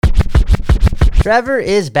Trevor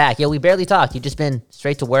is back. Yo, we barely talked. You've just been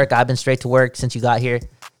straight to work. I've been straight to work since you got here.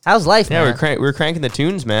 How's life, man? Yeah, we're cranking the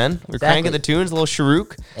tunes, man. We're cranking the tunes. A little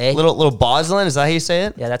Sharuk, Hey. little Boslin. Is that how you say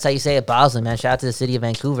it? Yeah, that's how you say it, Boslin, man. Shout out to the city of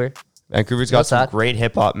Vancouver. Vancouver's got some great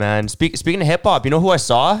hip hop, man. Speaking of hip hop, you know who I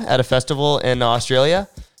saw at a festival in Australia?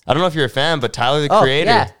 I don't know if you're a fan, but Tyler the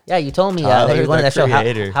Creator. Yeah, you told me Tyler that you were going to that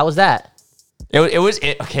show. How was that?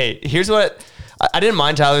 Okay, here's what I didn't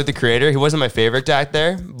mind. Tyler the Creator. He wasn't my favorite act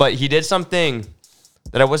there, but he did something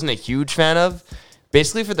that I wasn't a huge fan of.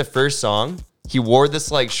 Basically, for the first song, he wore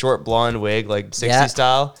this like short blonde wig, like 60s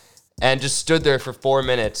style, and just stood there for 4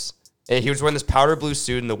 minutes. And he was wearing this powder blue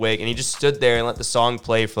suit and the wig, and he just stood there and let the song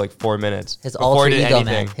play for like 4 minutes. His alter ego,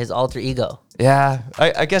 man. His alter ego. Yeah,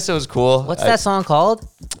 I guess it was cool. What's that song called?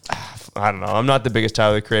 I don't know. I'm not the biggest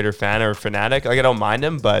Tyler the Creator fan or fanatic. Like, I don't mind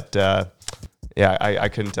him, but yeah, I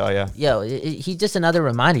couldn't tell you. Yo, he's just another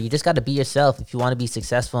reminder. You just got to be yourself if you want to be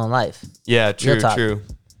successful in life. Yeah, true.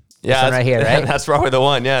 Yeah, that's right here, right? That's probably the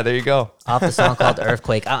one. Yeah, there you go. Off the song called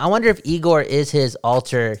Earthquake. I wonder if Igor is his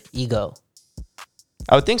alter ego.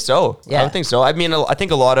 I would think so. Yeah. I would think so. I mean, I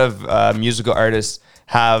think a lot of musical artists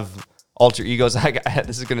have alter egos.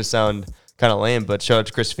 This is going to sound kind of lame, but shout out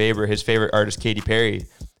to Chris Faber, his favorite artist, Katy Perry.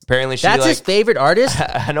 Apparently, That's his favorite artist?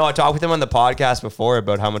 I know. I talked with him on the podcast before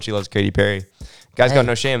about how much he loves Katy Perry. Guy's got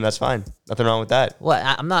no shame. That's fine. Nothing wrong with that. What?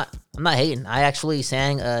 I'm not hating. I actually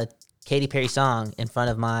sang a Katy Perry song in front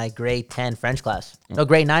of my grade 10 French class. No,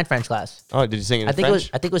 grade 9 French class. Oh, did you sing it in French?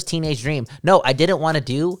 I think it was Teenage Dream. No, I didn't want to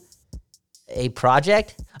do a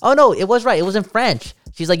project. Oh, no, it was right. It was in French.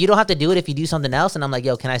 She's like, you don't have to do it if you do something else. And I'm like,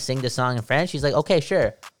 yo, can I sing this song in French? She's like, okay,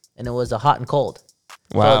 sure. And it was a Hot and Cold.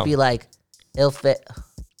 Wow. So it'd be like, il fait...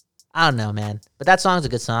 I don't know, man. But that song's a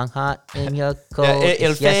good song. Hot in your cold.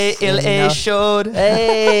 Il fait, il est chaud.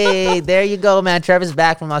 Hey, there you go, man. Trevor's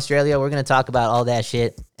back from Australia. We're going to talk about all that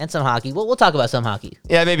shit and some hockey. We'll talk about some hockey.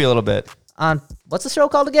 Yeah, maybe a little bit. What's the show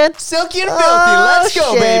called again? Silky and Filthy. Let's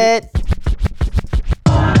go, baby.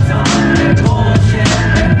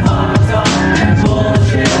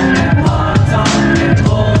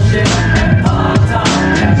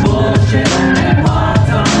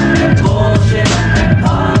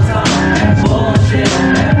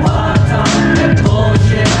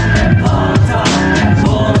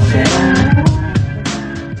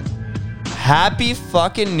 Happy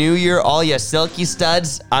fucking New Year, all ya silky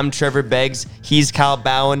studs. I'm Trevor Beggs. He's Cal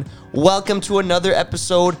Bowen. Welcome to another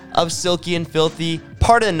episode of Silky and Filthy,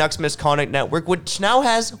 part of the Nux Misconduct Network, which now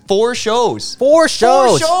has 4 shows. 4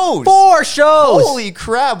 shows. 4 shows. Holy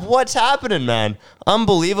crap. What's happening, man?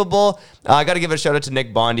 Unbelievable. I got to give a shout out to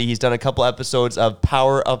Nick Bondi. He's done a couple episodes of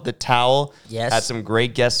Power of the Towel. Yes. Had some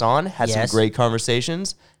great guests on. Had some great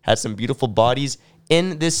conversations. Had some beautiful bodies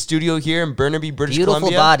in this studio here in Burnaby, British Columbia.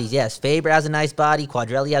 Beautiful bodies, yes. Faber has a nice body.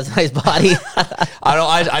 Quadrelli has a nice body.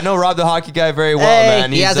 I know Rob the hockey guy very well, man.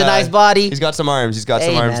 He has a nice body. He's got some arms. He's got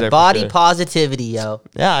some arms there. Body positivity, yo.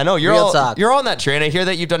 Yeah, I know. You're on that train. I hear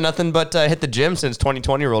that you've done nothing but hit the gym since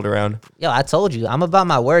 2020 rolled around. Yo, I told you. I'm about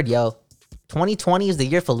my word, yo. 2020 is the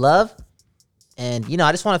year for love. And,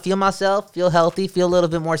 I just want to feel myself, feel healthy, feel a little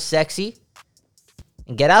bit more sexy.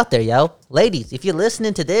 And get out there, yo. Ladies, if you're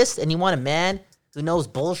listening to this and you want a man who knows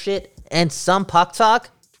bullshit and some puck talk,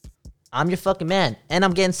 I'm your fucking man. And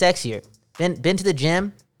I'm getting sexier. Been to the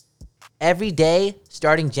gym every day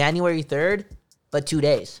starting January 3rd, but 2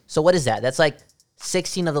 days. So what is that? That's like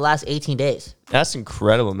 16 of the last 18 days. That's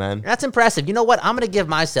incredible, man. That's impressive. You know what? I'm going to give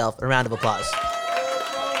myself a round of applause.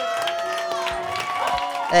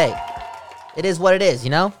 Hey, it is what it is, You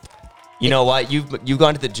know what? You've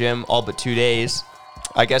gone to the gym all but 2 days.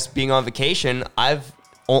 I guess being on vacation, I've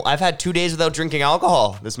had 2 days without drinking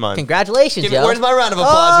alcohol this month. Congratulations, yo. Where's my round of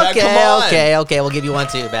applause, man? Come on. Okay. We'll give you one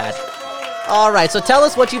too, bad. All right, so tell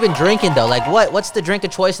us what you've been drinking, though. Like, what's the drink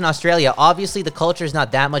of choice in Australia? Obviously, the culture is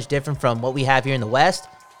not that much different from what we have here in the West,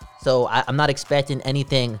 so I'm not expecting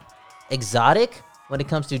anything exotic when it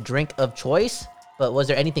comes to drink of choice. But was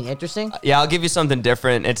there anything interesting? Yeah, I'll give you something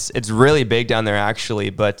different. It's really big down there, actually,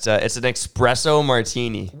 but it's an espresso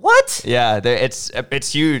martini. What? Yeah,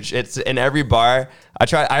 it's huge. It's in every bar.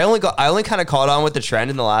 I only kind of caught on with the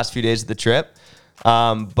trend in the last few days of the trip.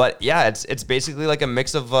 But yeah, it's basically like a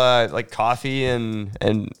mix of like coffee and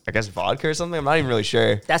I guess vodka or something. I'm not even really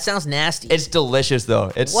sure. That sounds nasty. It's delicious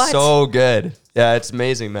though. It's so good. Yeah, it's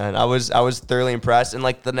amazing, man. I was thoroughly impressed. And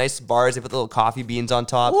like the nice bars, they put the little coffee beans on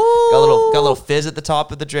top. Ooh. Got a little fizz at the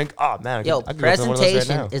top of the drink. Oh man, I could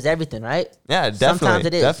presentation is everything, right? Yeah, definitely. Sometimes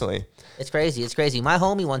it is. Definitely. It's crazy. My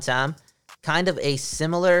homie one time, kind of a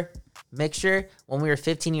similar mixture. When we were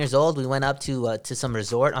 15 years old, we went up to some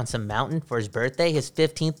resort on some mountain for his birthday, his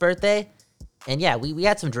 15th birthday. And yeah, we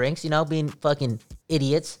had some drinks, you know, being fucking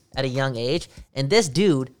idiots at a young age. And this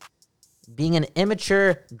dude, being an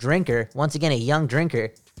immature drinker, once again, a young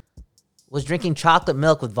drinker, was drinking chocolate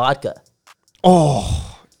milk with vodka.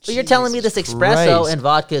 Oh, So you're telling me this Jesus espresso Christ. and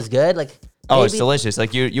vodka is good? Like, Oh, it's maybe- delicious.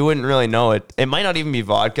 Like you wouldn't really know it. It might not even be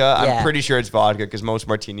vodka. Yeah. I'm pretty sure it's vodka because most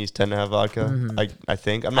martinis tend to have vodka. I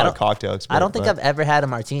think. I'm not a don't- cocktail expert. I don't think but- I've ever had a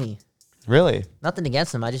martini. Really. Nothing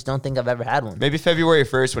against them. I just don't think I've ever had one. Maybe February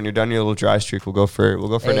 1st when you're done your little dry streak, we'll go for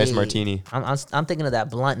a nice Hey, martini. I'm thinking of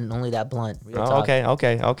that blunt and only that blunt. Real Oh, talk.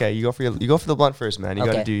 okay. You go for the blunt first, man. You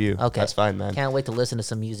got to Okay. do you. Okay. That's fine, man. Can't wait to listen to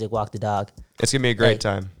some music, walk the dog. It's gonna be a great Hey,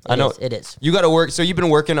 time. it I know is, it is. You got to work. So you've been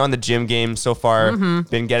working on the gym game so far. Mm-hmm.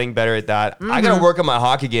 Been getting better at that. I got to work on my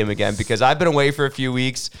hockey game again because I've been away for a few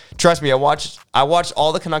weeks. Trust me, I watched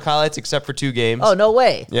all the Canuck highlights except for 2 games. Oh, no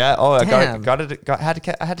way. Yeah. Oh, I Damn.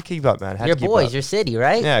 had to keep up, man. Had Your to keep boys, up. your city,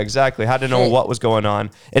 right? Yeah, exactly. Had to know Hey. what was going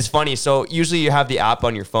on. It's funny. So usually you have the app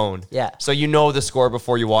on your phone. Yeah. So you know the score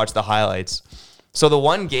before you watch the highlights. So the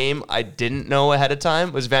one game I didn't know ahead of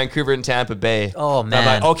time was Vancouver and Tampa Bay. Oh, And I'm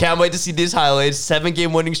man. like, okay, I'm waiting to see these highlights.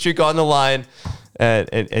 7-game winning streak on the line.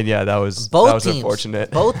 And yeah, that was Both teams.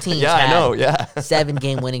 unfortunate. Both teams yeah, I had know. Yeah.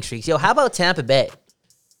 7-game winning streaks. Yo, how about Tampa Bay?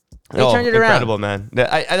 They Oh, turned it around. incredible, man.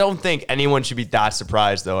 I don't think anyone should be that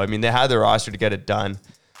surprised, though. I mean, they had the roster to get it done.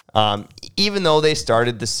 Even though they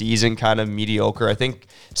started the season kind of mediocre, I think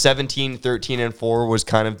 17, 13, and 4 was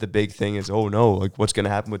kind of the big thing is, oh no, like what's going to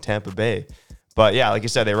happen with Tampa Bay? But yeah, like you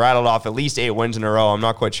said, they rattled off at least 8 wins in a row. I'm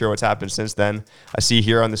not quite sure what's happened since then. I see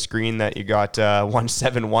here on the screen that you got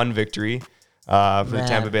 1-7-1 victory for the Man.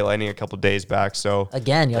 Tampa Bay Lightning a couple days back. So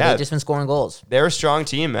Again, yo, Yeah. they've just been scoring goals. they're a strong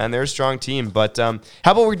team, man. They're a strong team. But how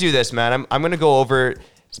about we do this, man? I'm going to go over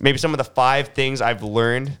maybe some of the 5 things I've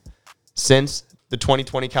learned since the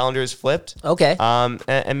 2020 calendar is flipped. Okay.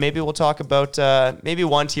 And maybe we'll talk about maybe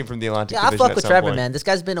one team from the Atlantic Yeah, I Division fuck at with some Trevor, point. man. This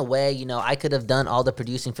guy's been away. You know, I could have done all the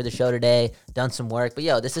producing for the show today, done some work. But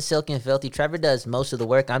yo, this is Silky and Filthy. Trevor does most of the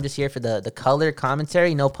work. I'm just here for the color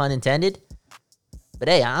commentary, no pun intended. But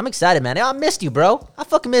hey, I'm excited, man. I missed you, bro. I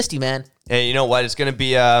fucking missed you, man. Hey, you know what? It's going to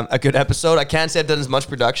be a good episode. I can't say I've done as much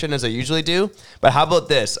production as I usually do, but how about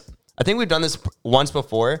this? I think we've done this once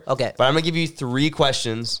before. Okay. But I'm going to give you 3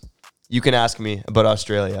 questions you can ask me about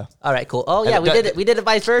Australia. All right, cool. Oh yeah, we did it. We did it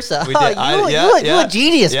vice versa. We did. You a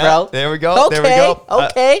genius, Yeah, bro. There we go. Okay, There we go.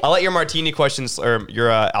 okay. I'll let your martini questions or your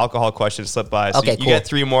alcohol questions slip by. So Okay, you cool. get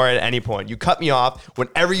 3 more at any point. You cut me off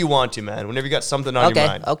whenever you want to, man. Whenever you got something on your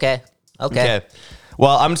mind. Okay. Okay.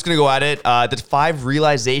 Well, I'm just going to go at it. The 5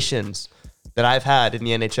 realizations that I've had in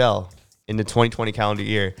the NHL in the 2020 calendar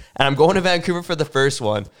year. And I'm going to Vancouver for the first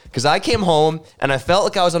one because I came home and I felt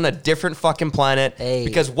like I was on a different fucking planet. Hey.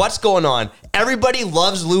 Because what's going on? Everybody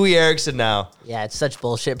loves Louis Eriksson now. Yeah, it's such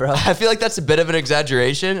bullshit, bro. I feel like that's a bit of an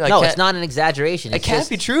exaggeration. No, it's not an exaggeration. It It's can't just-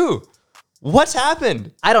 be true. What's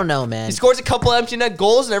happened? I don't know, man. He scores a couple empty net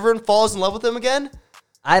goals and everyone falls in love with him again?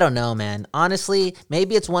 I don't know, man. Honestly,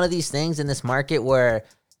 maybe it's one of these things in this market where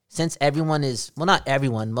since everyone is, well, not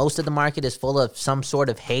everyone, most of the market is full of some sort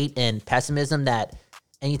of hate and pessimism that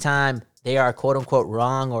anytime they are quote unquote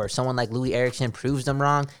wrong or someone like Louis Eriksson proves them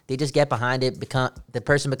wrong, they just get behind it. The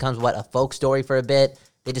person becomes a folk story for a bit.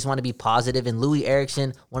 They just want to be positive. And Louis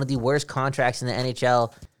Eriksson, one of the worst contracts in the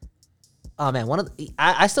NHL. Oh man,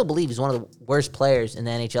 I still believe he's one of the worst players in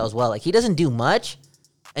the NHL as well. Like he doesn't do much,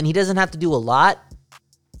 and he doesn't have to do a lot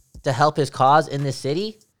to help his cause in this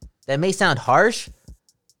city. That may sound harsh,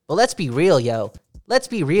 but let's be real, yo. Let's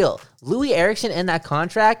be real. Louis Eriksson in that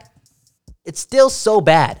contract, it's still so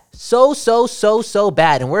bad. So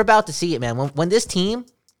bad. And we're about to see it, man. When this team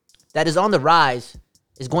that is on the rise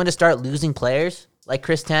is going to start losing players like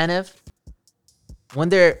Chris Tanev, when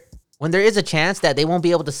there is a chance that they won't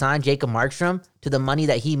be able to sign Jacob Markstrom to the money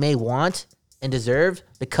that he may want and deserve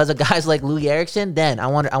because of guys like Louis Eriksson, then I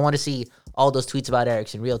want to see all those tweets about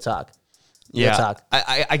Eriksson. Real talk. Real talk.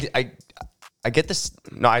 I get this.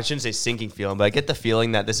 No, I shouldn't say sinking feeling, but I get the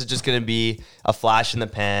feeling that this is just going to be a flash in the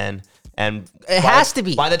pan. And It has to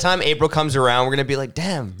be. By the time April comes around, we're going to be like,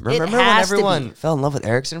 damn, remember when has to everyone be. fell in love with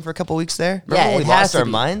Eriksson for a couple weeks there? Remember Yeah, when we it has lost to our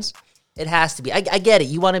be. minds? It has to be. I get it.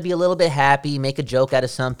 You want to be a little bit happy, make a joke out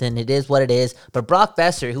of something. It is what it is. But Brock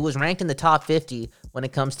Besser, who was ranked in the top 50 when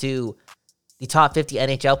it comes to the top 50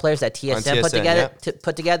 NHL players that TSN,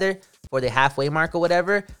 put together for the halfway mark or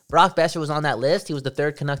whatever, Brock Besser was on that list. He was the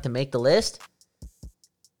 3rd Canuck to make the list.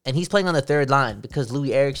 And he's playing on the 3rd line because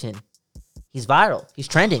Louis Eriksson, he's viral. He's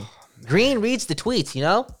trending. Green reads the tweets, you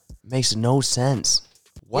know? Makes no sense.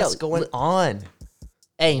 What's going on?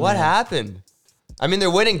 Hey, What man. happened? I mean,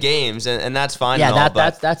 they're winning games, and that's fine. Yeah, and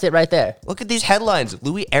all, that's it right there. look at these headlines.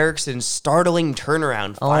 Louis Eriksson startling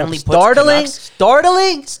turnaround Oh, finally startling,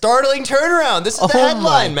 startling. startling turnaround. This is the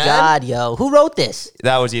headline, man. Oh my God, yo, who wrote this?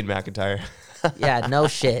 That was Ian McIntyre. Yeah, no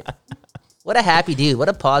shit. What a happy dude. What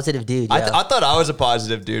a positive dude, yo. I thought I was a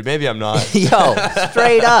positive dude. Maybe I'm not. Yo,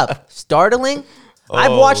 straight up. Startling?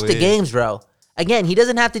 I've watched the Holy. games, bro. Again, he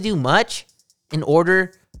doesn't have to do much in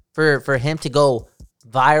order for him to go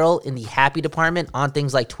viral in the happy department on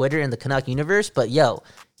things like Twitter and the Canuck universe. But, yo,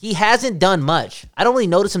 he hasn't done much. I don't really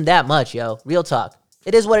notice him that much, yo. Real talk.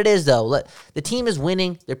 It is what it is, though. Look, the team is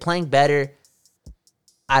winning. They're playing better.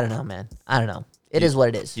 I don't know, man. I don't know. It is what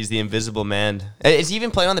it is. He's the invisible man. Is he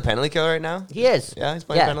even playing on the penalty kill right now? He is. Yeah, he's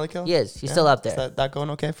playing penalty kill? He is. He's still up there. Is that going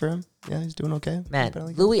okay for him? Yeah, he's doing okay. Man,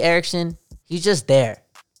 Penalty kill? Louis Eriksson, he's just there.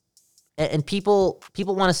 And people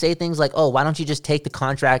want to say things like, oh, why don't you just take the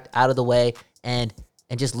contract out of the way and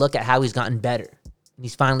just look at how he's gotten better? And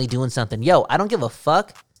he's finally doing something. Yo, I don't give a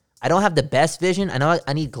fuck. I don't have the best vision. I know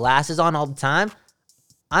I need glasses on all the time.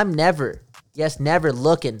 I'm never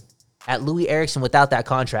looking at Louis Eriksson without that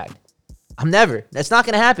contract. I'm never. That's not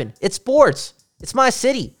going to happen. It's sports. It's my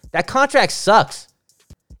city. That contract sucks.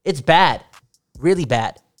 It's bad. Really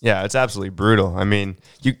bad. Yeah, it's absolutely brutal. I mean,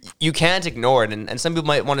 you can't ignore it. And some people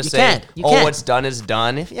might want to say, can't. You can't. what's done is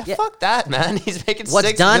done. Yeah, fuck that, man. He's making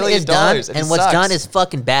What's $6 done million is done, and and he what's sucks. done is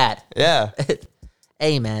fucking bad. Yeah.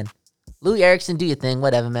 Hey, man. Louis Eriksson, do your thing.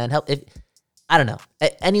 Whatever, man. I don't know.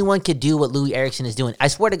 Anyone could do what Louis Eriksson is doing. I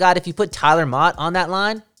swear to God, if you put Tyler Mott on that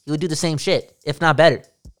line, he would do the same shit, if not better.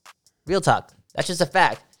 Real talk. That's just a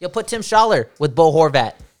fact. Yo, put Tim Schaller with Bo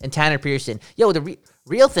Horvat and Tanner Pearson. Yo, the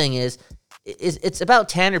real thing is it's about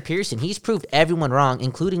Tanner Pearson. He's proved everyone wrong,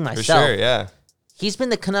 including myself. For sure, yeah. He's been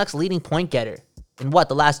the Canucks' leading point getter in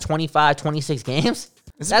the last 25, 26 games?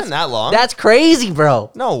 Has it been that long? That's crazy,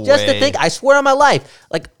 bro. No Just to way. think, I swear on my life.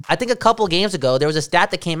 Like, I think a couple games ago, there was a stat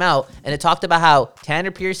that came out, and it talked about how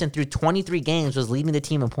Tanner Pearson, through 23 games, was leading the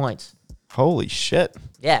team in points. Holy shit.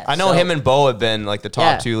 Yeah. I know so- him and Bo have been like the top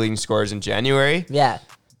Yeah. two leading scorers in January. Yeah.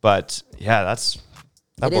 But yeah, that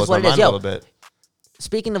It blows is my what it is. mind a Yo, little bit.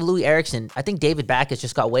 Speaking of Louis Eriksson, I think David Backes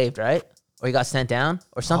just got waived, right? Or he got sent down,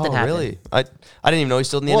 or something happened. Really? I didn't even know he's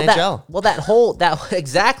still in the NHL.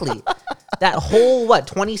 Exactly. That whole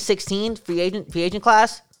 2016 free agent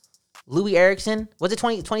class, Louis Eriksson, was it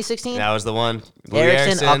 2016? That was the one. Louis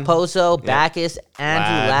Eriksson, Okposo, Backes,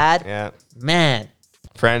 Andrew Ladd. Yeah. Man,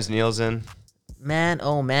 Franz Nielsen.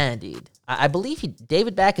 oh man, dude. I believe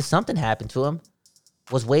David Backes, something happened to him.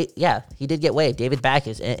 He did get waived. David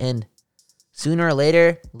Backes, and sooner or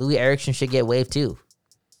later, Louis Eriksson should get waived too.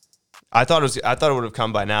 I thought it would have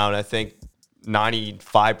come by now, and I think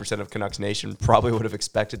 95% of Canucks Nation probably would have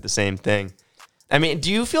expected the same thing. I mean,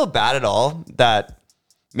 do you feel bad at all that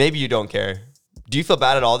maybe you don't care? Do you feel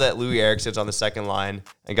bad at all that Louis Eriksson's on the second line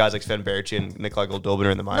and guys like Sven Baertschi and Nikolai Goldobin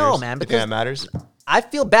are in the minors? No, man, You think because that matters? I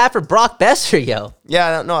feel bad for Brock Besser, yo.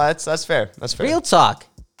 Yeah, no, that's fair. That's fair. Real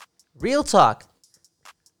talk.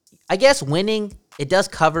 I guess winning, it does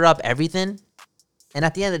cover up everything. And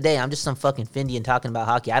at the end of the day, I'm just some fucking Findian talking about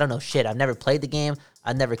hockey. I don't know shit. I've never played the game.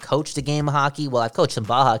 I've never coached a game of hockey. Well, I've coached some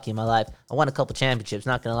ball hockey in my life. I won a couple championships,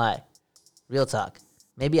 not going to lie. Real talk.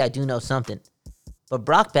 Maybe I do know something. But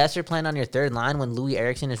Brock Besser playing on your third line when Louis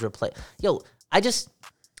Eriksson is replaced. Yo, I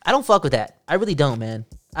don't fuck with that. I really don't, man.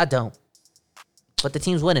 I don't. But the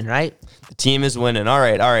team's winning, right? The team is winning. All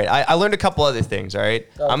right. I learned a couple other things, all right?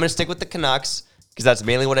 I'm going to stick with the Canucks because that's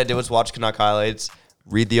mainly what I did was watch Canuck highlights,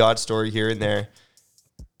 read the odd story here and there.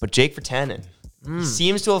 But Jake Virtanen, he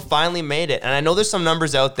seems to have finally made it. And I know there's some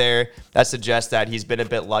numbers out there that suggest that he's been a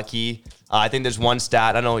bit lucky. I think there's one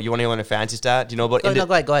stat. I don't know. You want to learn a fancy stat? Do you know about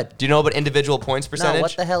Go ahead. Do you know about individual points percentage? No,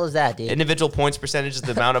 what the hell is that, dude? Individual points percentage is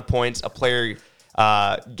the amount of points a player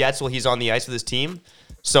gets while he's on the ice with his team.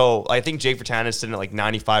 So I think Jake Virtanen is sitting at like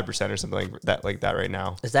 95% or something like that right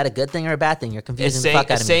now. Is that a good thing or a bad thing? You're confusing It's the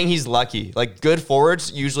fuck out it's of saying me. he's lucky. Like good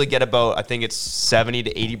forwards usually get about, I think it's 70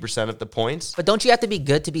 to 80% of the points. But don't you have to be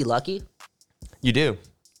good to be lucky? You do.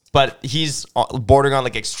 But he's bordering on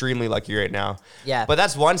like extremely lucky right now. Yeah. But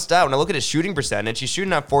that's one stat. When I look at his shooting percentage, he's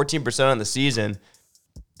shooting at 14% on the season.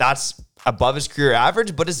 That's above his career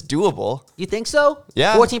average, but it's doable. You think so?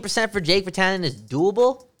 Yeah. 14% for Jake Virtanen is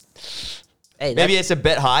doable? Hey, Maybe it's a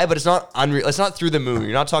bit high, but it's not unreal. It's not through the moon.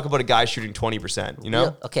 You're not talking about a guy shooting 20%, you know?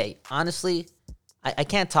 Yeah, okay, honestly, I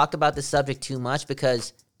can't talk about this subject too much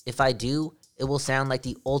because if I do, it will sound like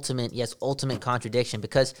the ultimate contradiction.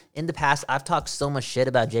 Because in the past, I've talked so much shit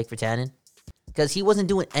about Jake Virtanen because he wasn't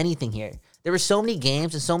doing anything here. There were so many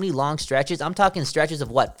games and so many long stretches. I'm talking stretches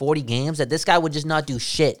of 40 games that this guy would just not do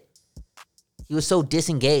shit. He was so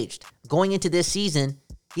disengaged. going into this season,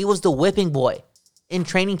 he was the whipping boy in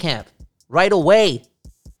training camp right away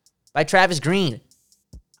by Travis Green.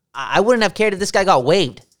 I wouldn't have cared if this guy got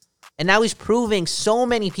waived. And now he's proving so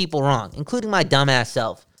many people wrong, including my dumbass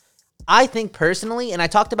self. I think personally, and I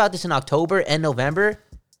talked about this in October and November,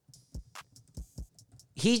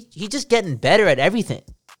 he's just getting better at everything.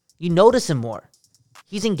 You notice him more.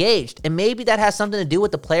 He's engaged. And maybe that has something to do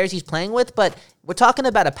with the players he's playing with, but we're talking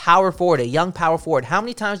about a power forward, a young power forward. How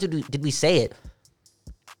many times did we say it?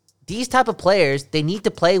 These type of players, they need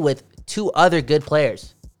to play with two other good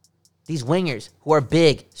players. These wingers who are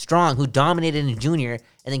big, strong, who dominated in junior,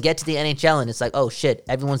 and then get to the NHL and it's like, oh shit,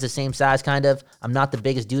 everyone's the same size kind of. I'm not the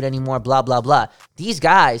biggest dude anymore, blah, blah, blah. These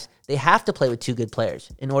guys, they have to play with two good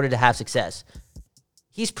players in order to have success.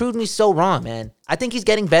 He's proved me so wrong, man. I think he's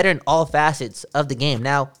getting better in all facets of the game.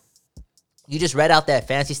 Now, you just read out that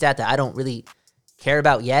fancy stat that I don't really care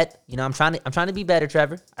about yet. You know, I'm trying to be better,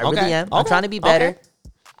 Trevor. I really am. I'm trying to be better. Okay.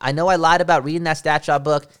 I know I lied about reading that stat shot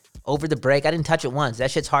book over the break. I didn't touch it once.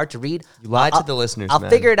 That shit's hard to read. You lied to the listeners, I'll man.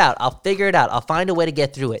 figure it out. I'll find a way to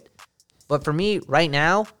get through it. But for me, right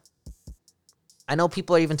now, I know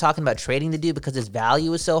people are even talking about trading the dude because his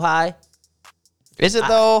value is so high. Is it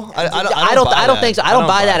though? I don't think so. I don't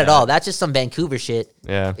buy that at all. That's just some Vancouver shit.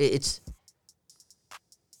 Yeah. It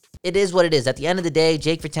is what it is. At the end of the day,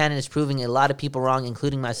 Jake Virtanen is proving a lot of people wrong,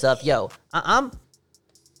 including myself. Yo, I'm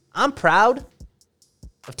proud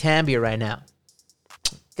of Tambier right now.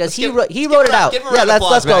 Because he wrote it out. Yeah,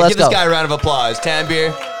 let's go. Give this guy a round of applause.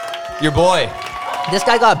 Tambier, your boy. This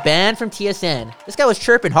guy got banned from TSN. This guy was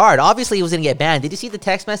chirping hard. Obviously, he was going to get banned. Did you see the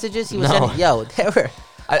text messages he was sending? Yo, they were...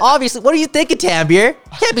 Obviously, what do you think of Tambier?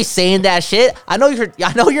 You can't be saying that shit. I know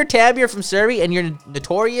you're Tambier from Surrey, and you're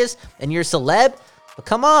notorious, and you're a celeb. But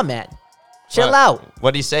come on, man, chill out.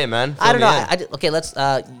 What do you say, man? I don't know. Okay, let's.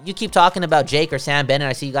 You keep talking about Jake or Sam Bennett.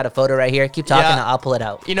 I see you got a photo right here. Keep talking. Yeah. I'll pull it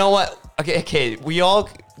out. You know what? Okay. We all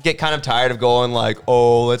get kind of tired of going like,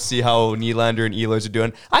 oh, let's see how Nylander and Ehlers are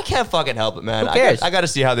doing. I can't fucking help it, man. Who cares? I got to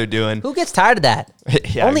see how they're doing. Who gets tired of that?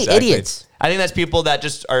 Yeah, Only exactly. idiots. I think that's people that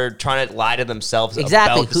just are trying to lie to themselves.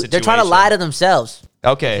 Exactly. About the situation. They're trying to lie to themselves.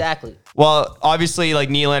 Okay. Exactly. Well, obviously, like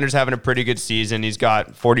Nylander's having a pretty good season. He's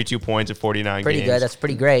got 42 points in 49 games. Pretty good. That's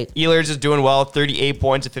pretty great. Ehlers is doing well, 38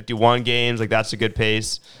 points in 51 games. Like, that's a good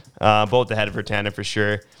pace. Both ahead of Virtanen for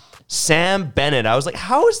sure. Sam Bennett. I was like,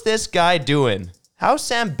 how is this guy doing? How's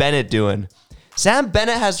Sam Bennett doing? Sam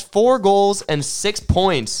Bennett has 4 goals and 6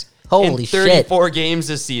 points Holy in 34 shit. games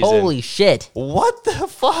this season. Holy shit. What the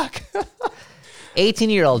fuck?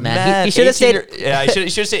 18-year-old, man. He should have stayed. Yeah, he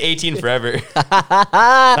should have stayed 18 forever.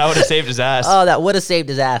 That would have saved his ass. Oh, that would have saved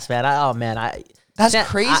his ass, man. That's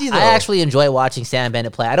crazy, though. I actually enjoy watching Sam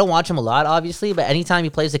Bennett play. I don't watch him a lot, obviously, but anytime he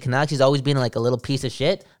plays the Canucks, he's always been like a little piece of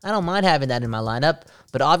shit. I don't mind having that in my lineup.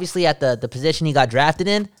 But obviously, at the position he got drafted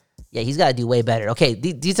in, yeah, he's got to do way better. Okay,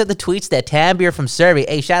 these are the tweets that Tambier from Surrey.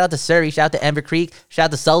 Hey, shout out to Surrey. Shout out to Ember Creek. Shout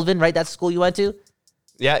out to Sullivan, right? That's the school you went to?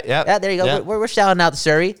 Yeah, there you go. Yeah. We're shouting out to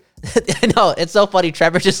Surrey. I know, it's so funny.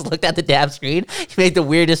 Trevor just looked at the damn screen. He made the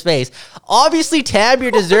weirdest face. Obviously,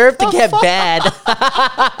 Tambier deserved to get banned.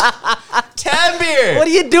 Tambier! What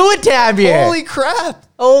are you doing, Tambier? Holy crap.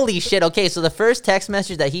 Holy shit. Okay, so the first text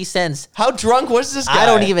message that he sends, How drunk was this guy? I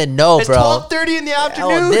don't even know, It's bro. 12:30 in the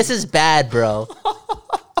afternoon. Oh, this is bad, bro.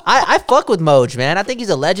 I fuck with Moj, man. I think he's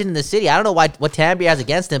a legend in the city. I don't know what Tambier has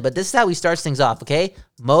against him, but this is how he starts things off, okay?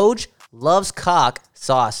 Moj loves cock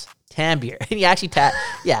sauce. Tambier. And he actually,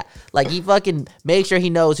 like he fucking makes sure he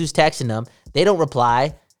knows who's texting him. They don't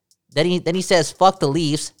reply. Then he says, fuck the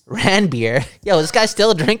Leafs, Ranbeer. Yo, this guy's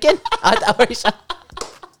still drinking? And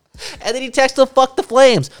then he texts him, fuck the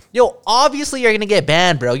Flames. Yo, obviously you're going to get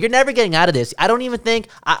banned, bro. You're never getting out of this. I don't even think,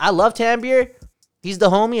 I love Tambier. He's the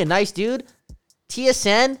homie, a nice dude.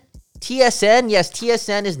 TSN, yes,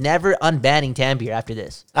 TSN is never unbanning Tambier after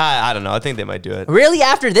this. I don't know. I think they might do it. Really?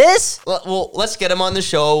 After this? Well, let's get him on the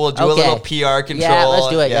show. We'll do a little PR control. Yeah, let's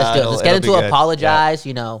do it. Let's get him to apologize,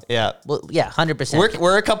 you know. Yeah. Well, yeah, 100%.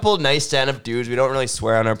 We're a couple nice stand-up dudes. We don't really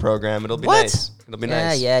swear on our program. It'll be nice. It'll be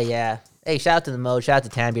nice. Yeah. Hey, shout out to the Mo. Shout out to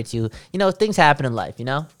Tambier, too. You know, things happen in life, you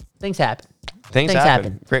know? Things happen. Things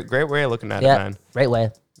happen. Great way of looking at it, man. Great way.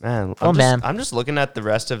 Man, man. I'm just looking at the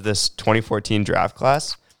rest of this 2014 draft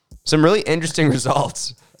class. Some really interesting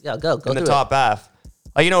results. Yeah, go in the top half.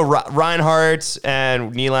 Like, you know, Reinhardt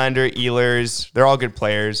and Nylander, Ehlers, they're all good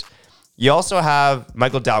players. You also have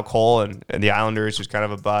Michael Dal-Cole and the Islanders, who's kind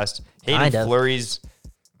of a bust. Hayden Fleury's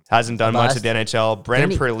hasn't done much at the NHL.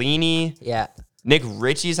 Brandon Perlini. Yeah. Nick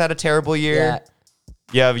Ritchie's had a terrible year. Yeah.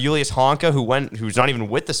 You have Julius Honka, who's not even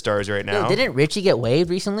with the Stars right now. Yo, didn't Ritchie get waived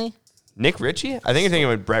recently? Nick Ritchie? I think you're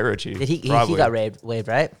thinking of Brett Ritchie. Did he got waived,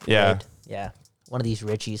 right? Yeah. Waived. Yeah. One of these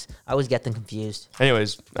Richies. I always get them confused.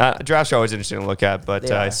 Anyways, drafts are always interesting to look at,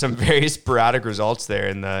 but some very sporadic results there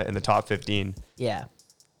in the top 15. Yeah.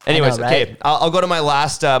 Anyways, know, right? okay, I'll go to my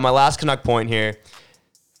last Canuck point here.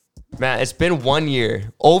 Man, it's been 1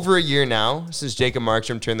 year, over a year now, since Jacob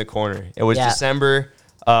Markstrom turned the corner. It was December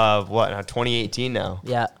of 2018 now.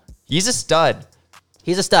 Yeah. He's a stud.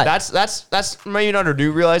 He's a stud. That's maybe not a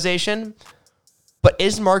new realization, but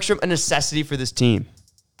is Markstrom a necessity for this team?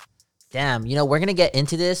 Damn, we're going to get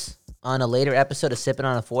into this on a later episode of Sipping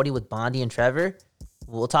on a 40 with Bondi and Trevor.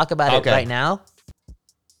 We'll talk about it right now.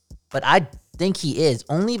 But I think he is,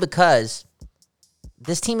 only because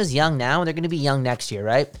this team is young now, and they're going to be young next year,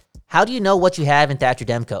 right? How do you know what you have in Thatcher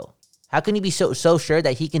Demko? How can you be so sure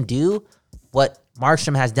that he can do what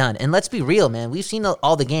Markstrom has done? And let's be real, man. We've seen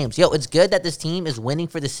all the games. It's good that this team is winning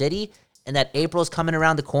for the city and that April's coming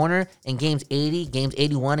around the corner in games 80, games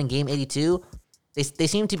 81, and game 82. They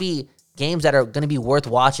seem to be games that are going to be worth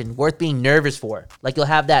watching, worth being nervous for. Like, you'll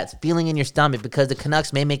have that feeling in your stomach because the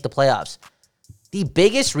Canucks may make the playoffs. The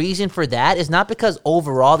biggest reason for that is not because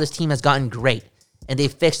overall this team has gotten great and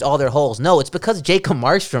they've fixed all their holes. No, it's because Jacob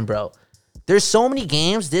Markstrom, bro. There's so many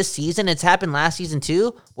games this season, it's happened last season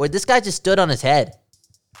too, where this guy just stood on his head.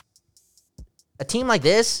 A team like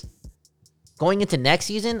this, going into next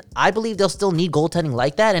season, I believe they'll still need goaltending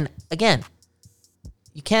like that. And again,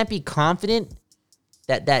 you can't be confident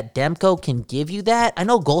that Demko can give you that. I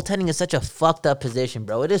know goaltending is such a fucked up position,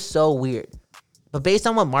 bro. It is so weird. But based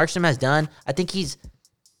on what Markstrom has done, I think he's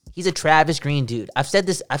a Travis Green dude. I've said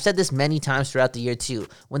this many times throughout the year too.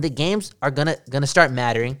 When the games are gonna start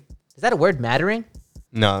mattering, is that a word, mattering?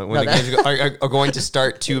 No, when the games are going to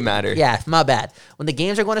start to matter. Yeah, my bad. When the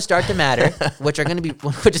games are going to start to matter, which is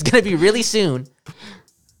gonna be really soon.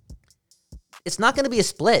 It's not going to be a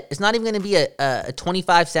split. It's not even going to be a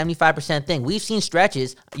 25, 75% thing. We've seen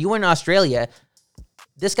stretches. You were in Australia.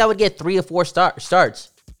 This guy would get 3 or 4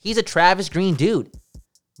 starts. He's a Travis Green dude.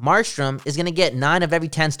 Markstrom is going to get 9 of every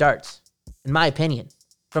 10 starts, in my opinion,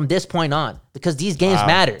 from this point on, because these games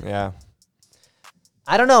matter. Yeah.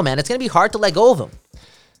 I don't know, man. It's going to be hard to let go of him.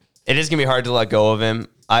 It is going to be hard to let go of him.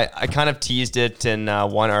 I kind of teased it in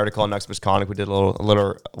one article on Nucks Misconduct. We did a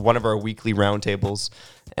little one of our weekly roundtables,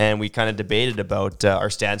 and we kind of debated about our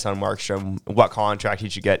stance on Markstrom, what contract he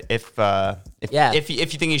should get if you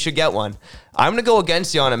think he should get one. I'm gonna go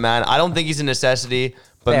against you on it, man. I don't think he's a necessity,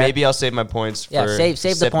 but maybe I'll save my points for save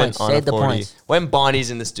the points. Save the points when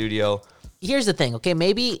Bonnie's in the studio. Here's the thing, okay?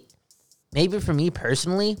 Maybe for me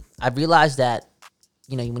personally, I've realized that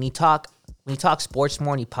when you talk sports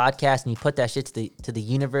more and you podcast and you put that shit to the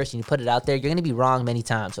universe and you put it out there, you're going to be wrong many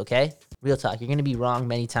times, okay? Real talk. You're going to be wrong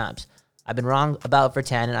many times. I've been wrong about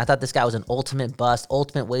Virtanen. I thought this guy was an ultimate bust,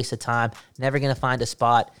 ultimate waste of time, never going to find a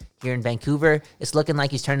spot here in Vancouver. It's looking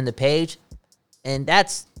like he's turning the page. And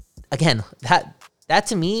that's, again, that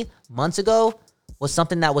to me, months ago, was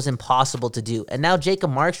something that was impossible to do. And now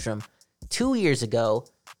Jacob Markstrom, 2 years ago,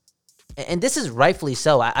 and this is rightfully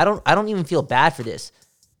so. I don't even feel bad for this.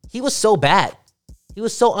 He was so bad. He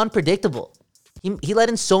was so unpredictable. He let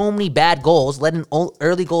in so many bad goals, let in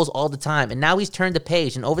early goals all the time. And now he's turned the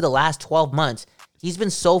page. And over the last 12 months, he's been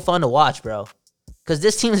so fun to watch, bro. Because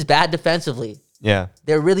this team is bad defensively. Yeah.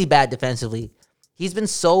 They're really bad defensively. He's been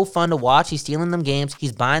so fun to watch. He's stealing them games.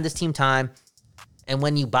 He's buying this team time. And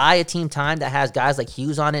when you buy a team time that has guys like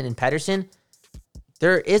Hughes on it and Pettersson,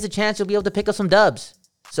 there is a chance you'll be able to pick up some dubs.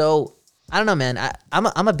 So, I don't know, man.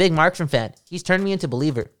 I'm a big Markstrom fan. He's turned me into a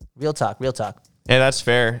believer. Real talk. Yeah, that's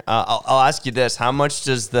fair. I'll ask you this: how much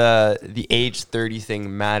does the age 30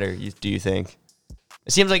 thing matter? Do you think?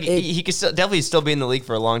 It seems like he could definitely still be in the league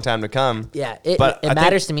for a long time to come. Yeah, it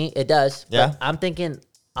matters to me. It does. Yeah, but I'm thinking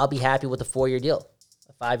I'll be happy with a 4-year deal,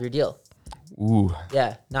 a 5-year deal. Ooh.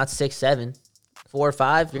 Yeah, not 6, 7, 4 or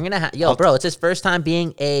 5. You're gonna bro. It's his first time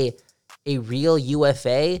being a real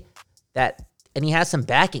UFA and he has some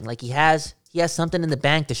backing. Like he has something in the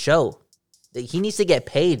bank to show. He needs to get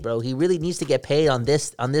paid, bro. He really needs to get paid on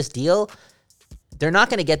this deal. They're not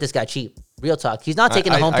going to get this guy cheap. Real talk. He's not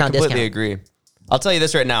taking a hometown discount. I completely agree. I'll tell you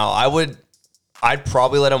this right now. I'd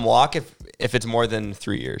probably let him walk if it's more than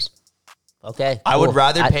 3 years. Okay. I would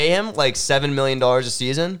rather pay him like $7 million a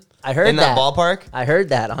season. I heard in that ballpark. I heard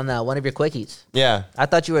that on one of your quickies. Yeah. I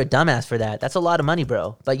thought you were a dumbass for that. That's a lot of money,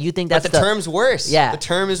 bro. But you think that's the term's worse. Yeah. The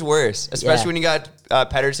term is worse, especially when you got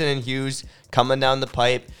Pettersson and Hughes coming down the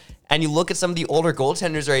pipe. And you look at some of the older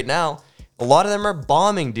goaltenders right now, A lot of them are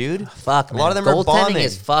bombing, dude. Fuck, man. A lot of them are Goaltending bombing.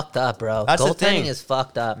 is fucked up, bro. That's the thing. Goaltending is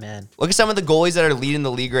fucked up, man. Look at some of the goalies that are leading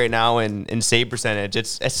the league right now in save percentage.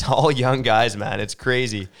 It's all young guys, man. It's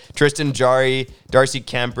crazy. Tristan Jarry, Darcy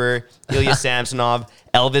Kemper, Ilya Samsonov,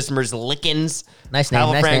 Elvis Merzlikins, Nice name,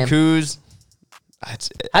 Pavel nice name. Francouz.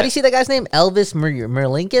 How do you see that guy's name? Elvis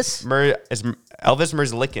Merlinkus? Elvis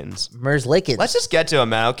Merzlikins. Merzlikins. Let's just get to him,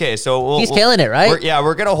 man. Okay, so He's killing it, right?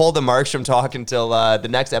 We're gonna hold the marks from talking until the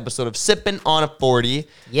next episode of Sipping on a 40.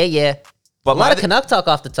 Yeah. But A lot of Canuck talk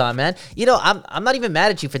off the top, man. You know, I'm not even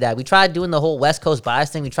mad at you for that. We tried doing the whole West Coast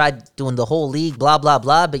bias thing. We tried doing the whole league, blah, blah,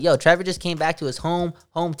 blah. But, yo, Trevor just came back to his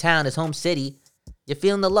hometown, his home city. You're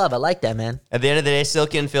feeling the love. I like that, man. At the end of the day,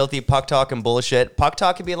 silky and filthy, puck talk and bullshit. Puck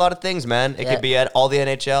talk can be a lot of things, man. It can be at all the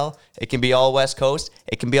NHL. It can be all West Coast.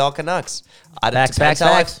 It can be all Canucks.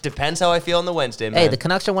 Facts. Depends how I feel on the Wednesday, man. Hey, the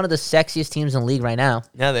Canucks are one of the sexiest teams in the league right now.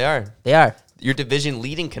 Yeah, they are. They are. Your division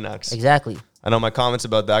leading Canucks. Exactly. I know my comments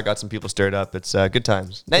about that got some people stirred up. It's good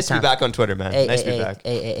times. Nice to be back on Twitter, man. Nice to be back.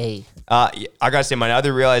 Hey. I gotta say, my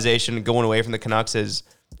other realization going away from the Canucks is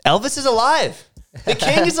Elvis is alive. The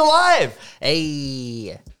King is alive. Hey, he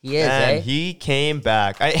is. Man, he came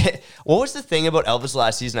back. What was the thing about Elvis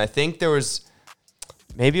last season? I think there was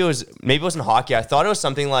maybe it wasn't hockey. I thought it was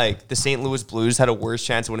something like the St. Louis Blues had a worse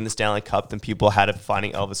chance of winning the Stanley Cup than people had of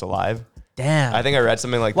finding Elvis alive. Damn. I think I read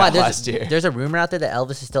something like that last year. There's a rumor out there that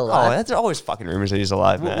Elvis is still Oh, alive. that's always fucking rumors that he's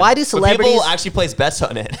alive, man. Why do celebrities? But people actually place bets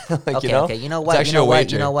on it. Okay. You know what? It's actually a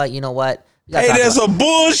wager. You know what? Hey, that's some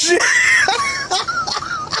bullshit.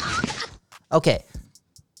 Okay.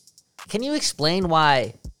 Can you explain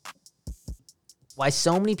why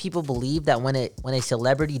so many people believe that when a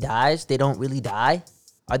celebrity dies, they don't really die?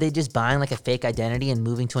 Are they just buying like a fake identity and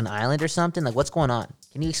moving to an island or something? Like, what's going on?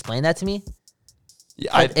 Can you explain that to me?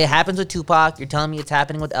 Yeah, It happens with Tupac. You're telling me it's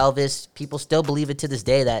happening with Elvis. People still believe it to this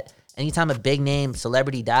day that anytime a big name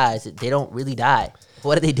celebrity dies, they don't really die.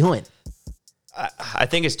 What are they doing? I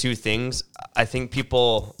think it's two things. I think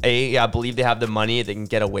people, believe they have the money. They can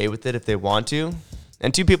get away with it if they want to.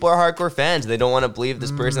 And two, people are hardcore fans. They don't want to believe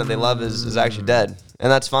this person that they love is actually dead. And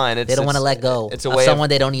that's fine. They don't want to let go it's a of way someone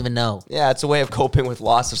they don't even know. Yeah, it's a way of coping with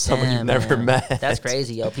loss of someone Damn, you've never man. met. That's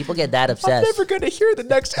crazy, yo. People get that I'm obsessed. never going to hear the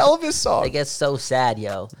next Elvis song. They get so sad,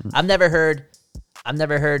 yo. I've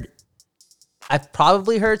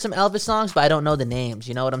probably heard some Elvis songs, but I don't know the names.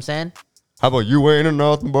 You know what I'm saying? How about you ain't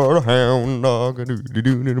nothing but a hound dog?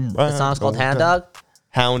 The song's called Hound Dog.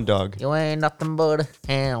 Hound Dog. You ain't nothing but a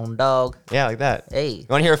hound dog. Yeah, like that. Hey, You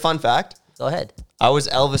want to hear a fun fact? go ahead. I was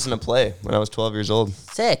Elvis in a play when I was 12 years old.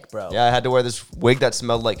 Sick, bro. Yeah, I had to wear this wig that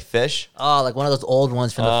smelled like fish. Oh, like one of those old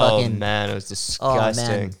ones from the Oh, fucking. man, it was Oh, disgusting.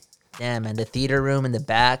 man. Damn, man. The theater room in the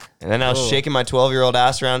back. And then I was Oh. shaking my 12-year-old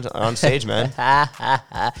ass around on stage, man.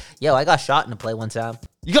 Yo, I got shot in a play one time.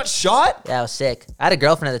 You got shot? Yeah, I was sick. I had a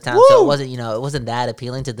girlfriend at the time, Woo! so it wasn't that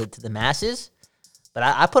appealing to the masses. But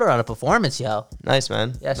I put her on a performance, yo. Nice,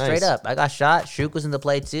 man. Yeah, straight Nice. up. I got shot. Shrook was in the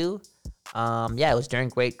play too. Yeah, it was during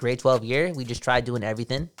grade 12 year. We just tried doing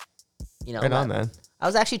everything. You know, Right on, man. I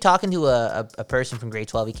was actually talking to a person from grade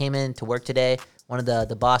 12. He came in to work today, one of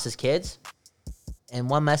the boss's kids. And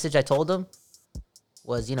one message I told him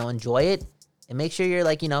was, enjoy it and make sure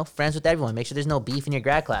you're friends with everyone. Make sure there's no beef in your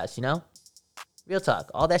grad class, Real talk.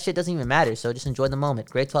 All that shit doesn't even matter. So just enjoy the moment.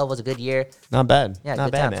 Grade 12 was a good year. Not bad. Yeah, Not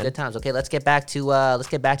good bad, times. man. Good times. Okay, let's get back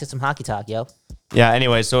to some hockey talk, yo. Yeah,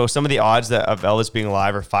 anyway, so some of the odds of Elvis being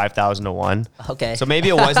alive are 5,000 to 1. Okay. So maybe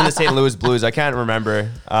it wasn't the St. Louis Blues. I can't remember.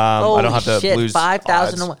 I don't have the shit, Blues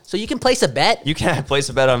 5,000 to odds. 1. So you can place a bet? You can't place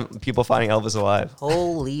a bet on people finding Elvis alive.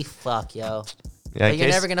 Holy fuck, yo. Yeah, But you're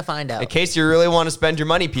never going to find out. In case you really want to spend your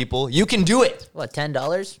money, people, you can do it. What,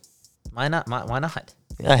 $10? Why not? Why not?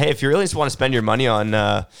 Yeah, hey, if you really just want to spend your money on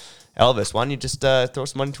Elvis, why don't you just throw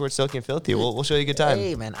some money towards Silky and Filthy? We'll show you a good time.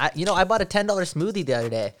 Hey, man. I bought a $10 smoothie the other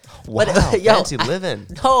day. Wow, But, fancy living.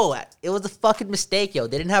 No, it was a fucking mistake, yo.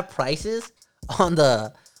 They didn't have prices on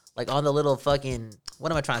the little fucking,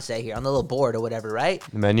 what am I trying to say here? On the little board or whatever, right?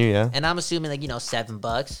 The menu, yeah. And I'm assuming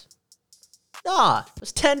 $7. Nah, it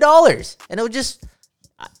was $10. And it was just,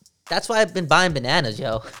 that's why I've been buying bananas,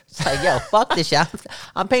 yo. It's like, yo, fuck this shit.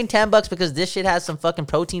 I'm paying $10 because this shit has some fucking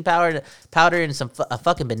protein powder and a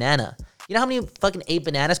fucking banana. You know how many fucking 8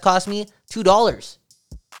 bananas cost me? $2.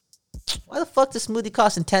 Why the fuck does smoothie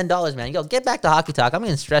costing $10, man? Yo, get back to hockey talk. I'm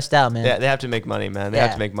getting stressed out, man. Yeah, they have to make money, man. They Yeah.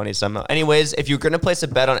 have to make money somehow. Anyways, if you're going to place a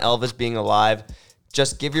bet on Elvis being alive,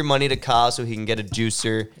 just give your money to Kyle so he can get a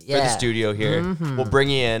juicer for the Yeah. studio here. We'll bring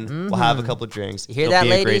you in. We'll have a couple of drinks. You hear It'll that, be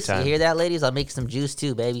a great ladies? time. You hear that, ladies? I'll make some juice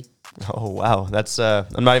too, baby. Oh wow, that's I'm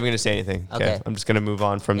not even gonna say anything. Okay. I'm just gonna move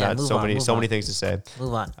on from Yeah, that. move So on, many move on. things to say.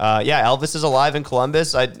 Move on. Yeah, Elvis is alive in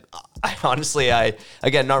Columbus. I honestly,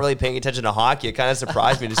 again not really paying attention to hockey. It kind of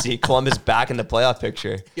surprised me to see Columbus back in the playoff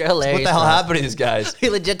picture. You're hilarious. What the hell bro. happened to these guys? We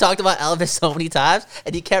legit talked about Elvis so many times,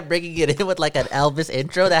 and you kept bringing it in with like an Elvis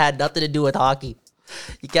intro that had nothing to do with hockey.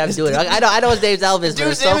 You kept doing it. I know his name's Elvis. but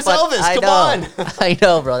Dude's it's so name is fun- Elvis. I Come know. on. I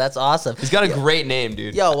know, bro. That's awesome. He's got a great name,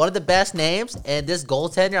 dude. Yo, one of the best names, and this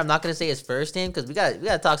goaltender, I'm not gonna say his first name because we got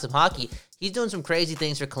to talk some hockey. He's doing some crazy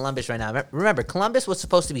things for Columbus right now. Remember, Columbus was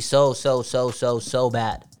supposed to be so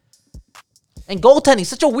bad, and goaltending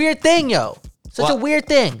such a weird thing, yo. Such a Well- weird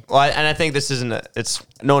thing. Well, and I think this isn't. It's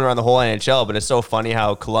known around the whole NHL, but it's so funny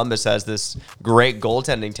how Columbus has this great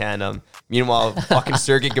goaltending tandem. Meanwhile, fucking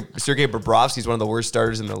Sergei Bobrovsky is one of the worst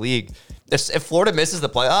starters in the league. If Florida misses the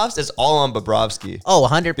playoffs, it's all on Bobrovsky Oh,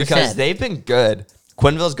 100%. because they've been good.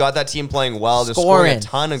 Quenneville's got that team playing well. They're scoring a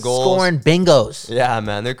ton of goals. Scoring bingos. Yeah,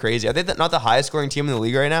 man, they're crazy. Are they not the highest scoring team in the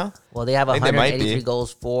league right now? Well, they have I think they might 183 be.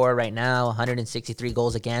 goals for right now, 163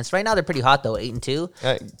 goals against. Right now, they're pretty hot though, 8-2.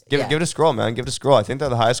 Give Yeah. it a scroll, man. Give it a scroll. I think they're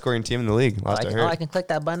the highest scoring team in the league. Last I heard. I can click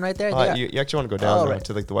that button right there. They are- You actually want to go down Oh, now right.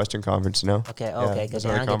 to like the Western Conference, you know? Okay, Yeah, okay, that's get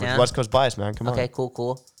our down, get conference. down. West Coast bias, man. Come on. Okay,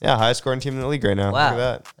 cool. Yeah, highest scoring team in the league right now. Wow, Look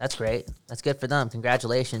at that. that's great. That's good for them.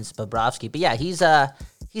 Congratulations, Bobrovsky. But yeah,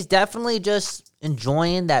 he's definitely just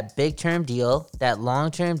enjoying that big term deal, that long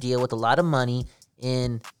term deal with a lot of money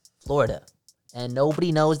in Florida, and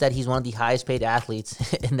nobody knows that he's one of the highest paid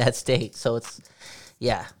athletes in that state. So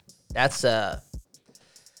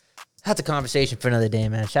that's a conversation for another day,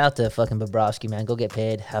 man. Shout out to fucking Bobrovsky, man. Go get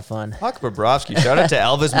paid, have fun. Fuck Bobrovsky. Shout out to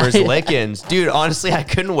Elvis Merzlikins. Dude, honestly, I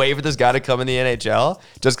couldn't wait for this guy to come in the NHL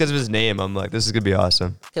just because of his name. I'm like, this is going to be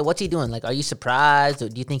awesome. Okay, what's he doing? Like, are you surprised? Do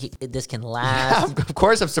you think this can last? Of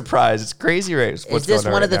course I'm surprised. It's crazy right Is this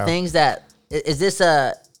one of the things that is this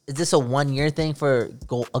a 1 year thing for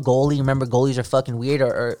a goalie? Remember, goalies are fucking weird,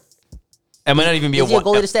 or It might not even be is he a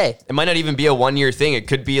goalie to stay? It might not even be a 1 year thing. It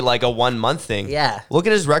could be like a 1 month thing. Yeah. Look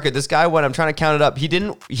at his record. This guy, when I'm trying to count it up, he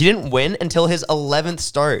didn't win until his 11th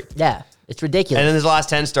start. Yeah, it's ridiculous. And in his last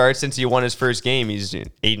 10 starts since he won his first game, he's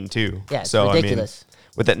 8-2. Yeah, it's so ridiculous. I mean,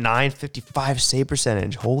 with that 955 save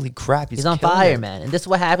percentage, holy crap, He's on killing fire, it. man. And this is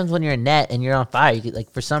what happens when you're in net and you're on fire. You could,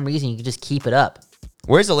 like, for some reason, you can just keep it up.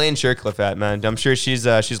 Where's Elaine Shercliffe at, man? I'm sure she's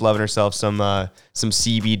loving herself some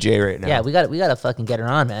CBJ right now. Yeah, we got to fucking get her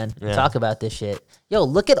on, man. Yeah. Talk about this shit. Yo,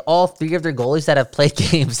 look at all 3 of their goalies that have played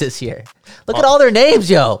games this year. Look at all their names,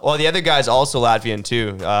 yo. Well, the other guy's also Latvian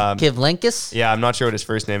too. Kivlenkus. Yeah, I'm not sure what his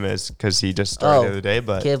first name is because he just started the other day.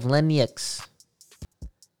 But Kivlenieks.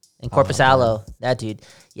 And Corpus Allo, that dude.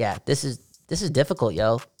 Yeah, this is difficult,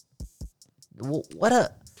 yo. What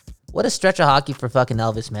a stretch of hockey for fucking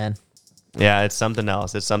Elvis, man. yeah, it's something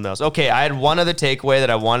else. Okay, I had one other takeaway that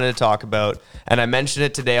I wanted to talk about, and I mentioned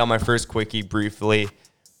it today on my first quickie briefly.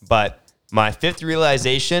 But my fifth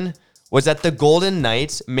realization was that the Golden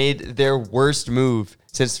Knights made their worst move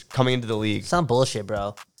since coming into the league. Some bullshit,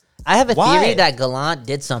 bro. I have a Why? theory that Gallant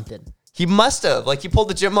did something. He must have. Like, he pulled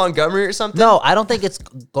the Jim Montgomery or something? No, I don't think it's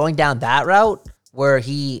going down that route where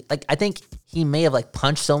I think he may have, like,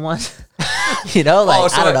 punched someone. You know,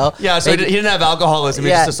 like, I don't know. Yeah, so Maybe- he didn't have alcoholism. He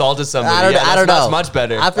Yeah. just assaulted somebody. I don't know. That's much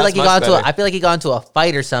better. I feel like That's he got into a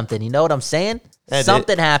fight or something. You know what I'm saying? Yeah,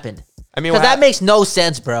 Something happened. I mean, because what that makes no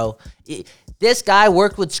sense, bro. This guy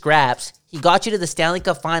worked with scraps. He got you to the Stanley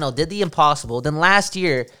Cup final, did the impossible. Then last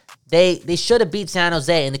year, they should have beat San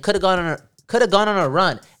Jose and they could have gone on a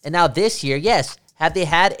run. And now this year, yes, have they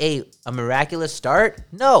had a miraculous start?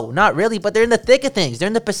 No, not really. But they're in the thick of things. They're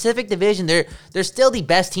in the Pacific Division. They're still the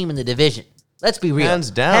best team in the division. Let's be real.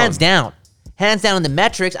 Hands down. Hands down in the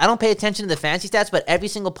metrics. I don't pay attention to the fancy stats, but every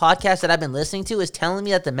single podcast that I've been listening to is telling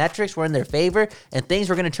me that the metrics were in their favor and things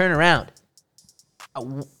were going to turn around.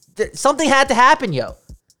 Something had to happen, yo.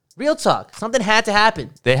 Real talk. Something had to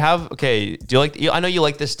happen. They have, okay, I know you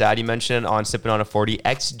like this stat you mentioned on Sipping on a 40,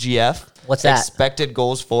 XGF. What's that? Expected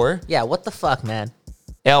goals for. Yeah, what the fuck, man?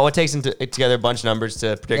 Yeah, well, it takes together a bunch of numbers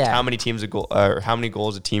to predict Yeah. how many teams or how many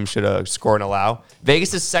goals a team should score and allow.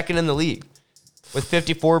 Vegas is second in the league with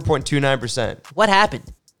 54.29%. What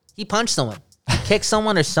happened? He punched someone. He kicked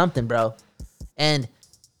someone or something, bro. And,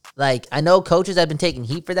 like, I know coaches have been taking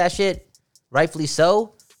heat for that shit, rightfully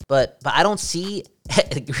so, but I don't see,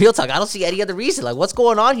 real talk, I don't see any other reason. Like, what's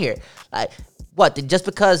going on here? Like, just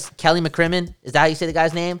because Kelly McCrimmon, is that how you say the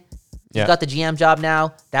guy's name? Yeah. He's got the GM job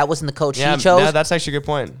now. That wasn't the coach Yeah, he chose. yeah, that's actually a good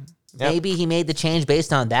point. Yeah. Maybe he made the change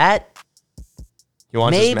based on that. He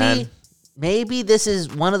wants his man. maybe this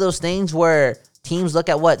is one of those things where teams look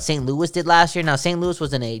at what St. Louis did last year. Now, St. Louis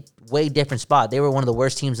was in a way different spot. They were one of the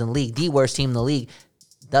worst teams in the league, the worst team in the league,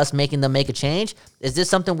 thus making them make a change. Is this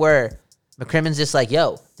something where McCrimmon's just like,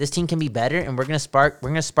 yo, this team can be better, and we're gonna spark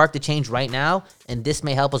the change right now, and this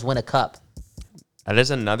may help us win a cup? That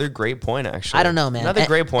is another great point, actually. I don't know, man. Another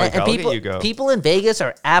great point. And Kyle. Look at you go. People in Vegas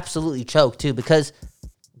are absolutely choked too because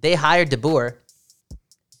they hired DeBoer,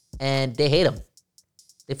 and they hate him.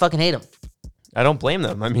 They fucking hate him. I don't blame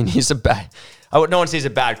them. I mean, he's a bad. I would no one say he's a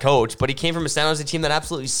bad coach, but he came from a San Jose team that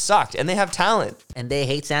absolutely sucked, and they have talent. And they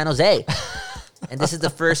hate San Jose. And this is the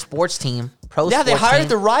first sports team, Yeah, they hired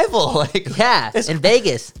the rival. Like, yeah, in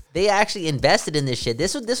Vegas. They actually invested in this shit.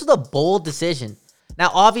 This was a bold decision. Now,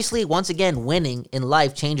 obviously, once again, winning in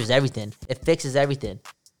life changes everything. It fixes everything.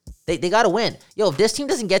 They got to win. Yo, if this team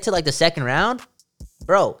doesn't get to like the second round,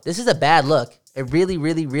 bro, this is a bad look. A really,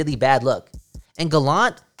 really, really bad look. And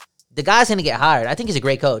Gallant, the guy's going to get hired. I think he's a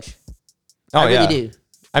great coach. I really do.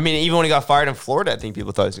 I mean, even when he got fired in Florida, I think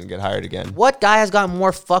people thought he was going to get hired again. What guy has gotten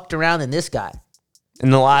more fucked around than this guy? In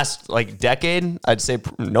the last decade, I'd say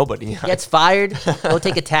nobody Gets fired, go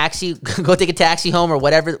take a taxi home or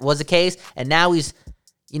whatever was the case, and now he's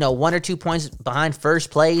 1 or 2 points behind first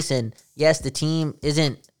place. And yes, the team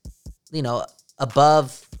isn't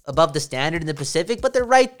above the standard in the Pacific, but they're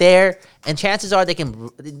right there, and chances are they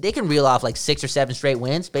can reel off like 6 or 7 straight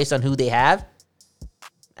wins based on who they have.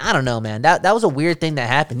 I don't know, man. That was a weird thing that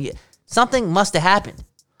happened. Something must have happened.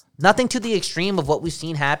 Nothing to the extreme of what we've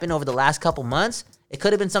seen happen over the last couple months. It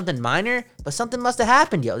could have been something minor, but something must have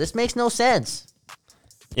happened, yo. This makes no sense.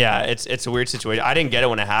 Yeah, it's a weird situation. I didn't get it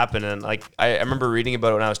when it happened, and I remember reading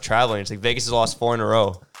about it when I was traveling. It's like Vegas has lost 4 in a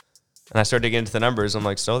row, and I started to get into the numbers. I'm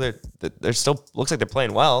like, so they're still looks like they're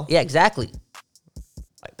playing well. Yeah, exactly.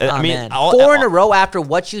 I mean, man. 4 in a row after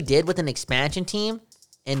what you did with an expansion team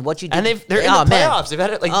and what you did, and they're in the playoffs. They've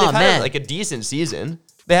had a decent season.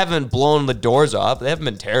 They haven't blown the doors off. They haven't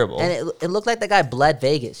been terrible. And it looked like that guy bled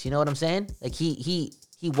Vegas. You know what I'm saying? Like he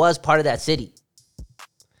was part of that city.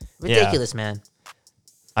 Ridiculous, man.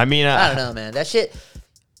 I mean, I don't know, man. That shit.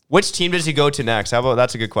 Which team does he go to next? How about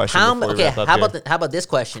that's a good question. How about this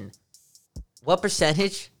question? What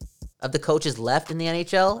percentage of the coaches left in the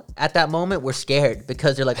NHL at that moment were scared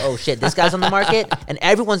because they're like, oh shit, this guy's on the market, and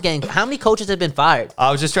everyone's getting. How many coaches have been fired? I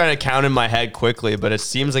was just trying to count in my head quickly, but it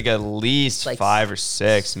seems like at least like 5 or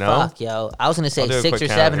 6. No, fuck, yo. I was gonna say 6 or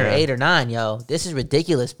 7 or 8 or 9, yo. This is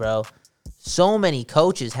ridiculous, bro. So many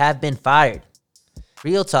coaches have been fired.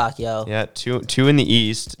 Real talk, yo. Yeah, two in the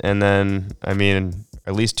East, and then I mean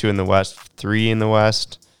at least 2 in the West, 3 in the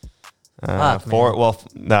West, 4. Man. Well,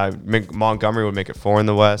 Montgomery would make it 4 in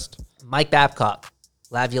the West. Mike Babcock,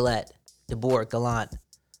 Laviolette, DeBoer, Gallant.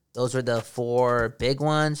 Those were the 4 big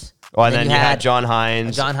ones. Well, and then you had John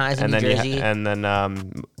Hines. In New Jersey. You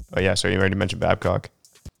already mentioned Babcock.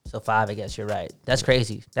 So 5, I guess you're right. That's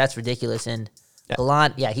crazy. That's ridiculous. And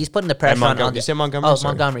Gallant, he's putting the pressure on. Did you say Montgomery? Oh,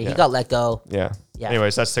 Montgomery. Yeah. He got let go. Yeah.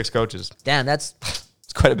 Anyways, that's 6 coaches. Damn, it's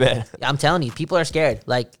quite a bit. I'm telling you, people are scared.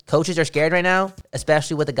 Like, coaches are scared right now,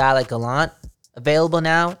 especially with a guy like Gallant available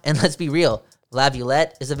now. And let's be real.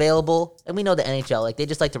 Laviolette is available, and we know the NHL, like, they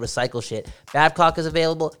just like to recycle shit. Babcock is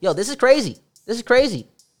available. Yo, this is crazy.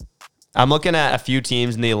 I'm looking at a few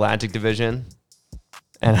teams in the Atlantic Division,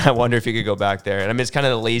 and I wonder if he could go back there. And I mean, it's kind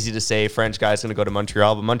of lazy to say French guy's going to go to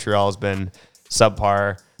Montreal, but Montreal has been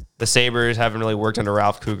subpar. The Sabres haven't really worked under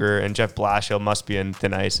Ralph Cougar, and Jeff Blashill must be in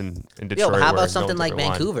thin ice in Detroit. Yo, how about something like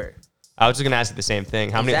Vancouver? I was just going to ask you the same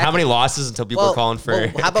thing. How many losses until people are calling for?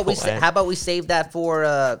 How about we save that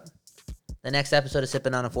for the next episode of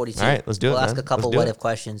Sipping on a 42. All right, let's do it. We'll ask a couple what if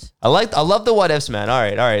questions. I love the what ifs, man. All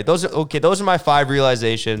right. Those are my 5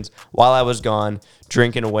 realizations while I was gone,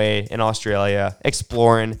 drinking away in Australia,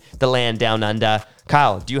 exploring the land down under.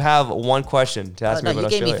 Kyle, do you have one question to ask me about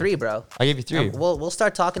Australia? You gave me 3, bro. I gave you 3. We'll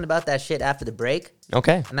start talking about that shit after the break.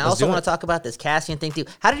 Okay. And I also want to talk about this Kassian thing too.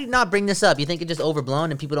 How did you not bring this up? You think it's just overblown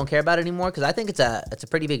and people don't care about it anymore? Because I think it's a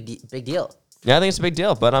pretty big deal. Yeah, I think it's a big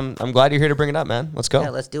deal, but I'm glad you're here to bring it up, man. Let's go. Yeah,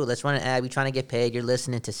 let's do it. Let's run an ad. We're trying to get paid. You're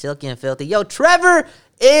listening to Silky and Filthy. Yo, Trevor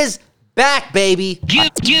is back, baby.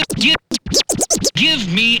 Give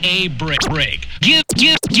me a break.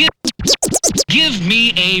 Give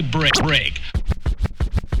me a break.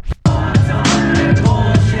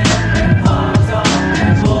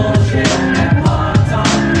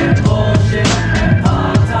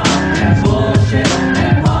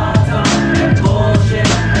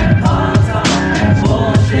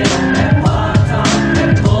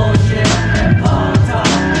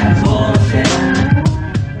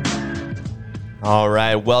 All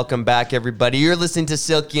right, welcome back, everybody. You're listening to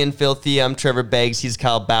Silky and Filthy. I'm Trevor Beggs. He's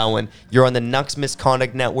Kyle Bowen. You're on the Nux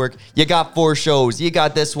Misconduct Network. You got 4 shows. You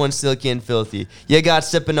got this one, Silky and Filthy. You got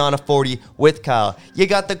Sipping on a 40 with Kyle. You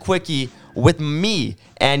got The Quickie with me.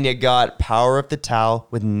 And you got Power of the Towel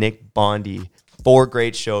with Nick Bondi. 4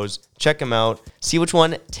 great shows. Check them out. See which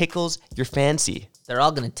one tickles your fancy. They're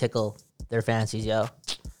all going to tickle their fancies, yo.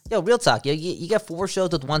 Yo, real talk. Yo, you get 4 shows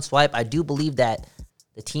with 1 swipe. I do believe that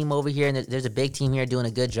the team over here, and there's a big team here doing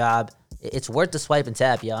a good job. It's worth the swipe and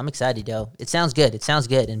tap, yo. I'm excited, yo. It sounds good. It sounds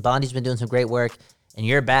good. And Bondi's been doing some great work, and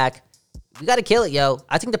you're back. We got to kill it, yo.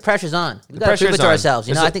 I think the pressure's on. We got to prove it to ourselves.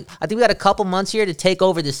 You know, I think we got a couple months here to take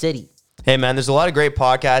over the city. Hey, man, there's a lot of great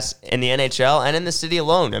podcasts in the NHL and in the city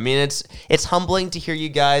alone. I mean, it's humbling to hear you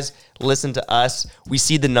guys listen to us. We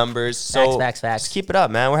see the numbers. So Facts. just keep it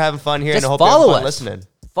up, man. We're having fun here, Just and I hope you have follow fun us. listening.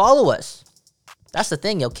 Follow us. That's the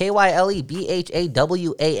thing, yo.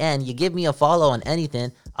 KYLEBHAWAN. You give me a follow on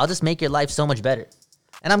anything, I'll just make your life so much better.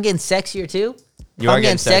 And I'm getting sexier, too. I'm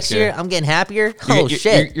getting sexier. I'm getting happier.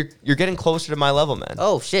 Shit. You're getting closer to my level, man.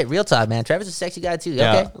 Oh, shit. Real talk, man. Trevor's a sexy guy, too.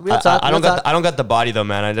 Yeah. Okay. Real talk. I don't got the body, though,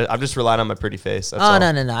 man. I'm just relying on my pretty face. That's all. No.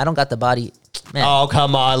 I don't got the body. Man, Oh,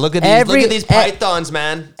 come on. Look at these pythons,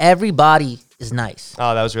 man. everybody is nice.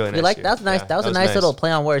 Oh, that was really nice. You like of that? Was nice. Yeah, that was a nice little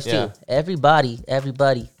play on words, Yeah. too. Everybody.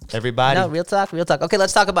 Everybody. No, real talk. Okay,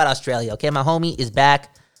 let's talk about Australia. Okay, my homie is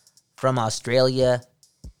back from Australia.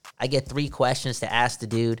 I get 3 questions to ask the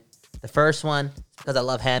dude. The first one, because I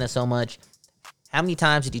love Hannah so much, how many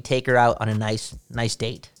times did you take her out on a nice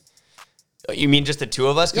date? You mean just the 2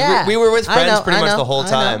 of us? 'Cause Yeah. we were with I friends know, pretty I much know, the whole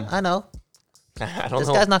time. I know. I don't This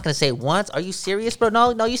know. guy's not going to say once. Are you serious, bro?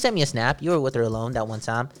 No, you sent me a snap. You were with her alone that one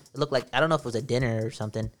time. It looked like, I don't know if it was a dinner or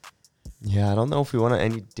something. Yeah, I don't know if we want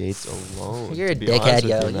any dates alone. You're a to be honest dickhead,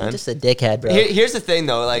 yo. with you, man. You're just a dickhead, bro. Here's the thing,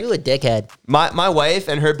 though. Like, You a dickhead. my wife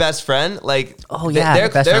and her best friend, like, Oh, yeah, her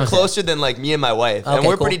best they're friend was closer than like me and my wife, and Okay,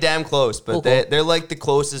 we're cool. pretty damn close. But Cool. they're like the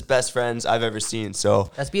closest best friends I've ever seen.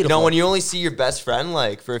 So That's You know, beautiful. when you only see your best friend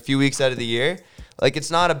like for a few weeks out of the year, like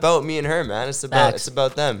it's not about me and her, man. It's Facts.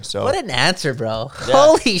 about them. So What an answer, bro. Yeah.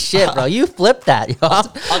 Holy shit, bro. You flipped that, yo.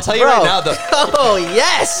 I'll tell you right now, though. Oh,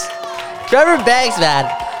 yes. Trevor Banks, man.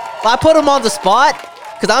 If I put him on the spot,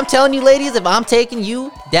 because I'm telling you, ladies, if I'm taking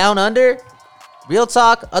you down under, real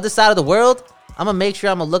talk, other side of the world, I'm going to make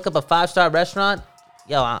sure I'm going to look up a 5-star restaurant.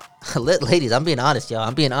 Yo, ladies, I'm being honest, yo.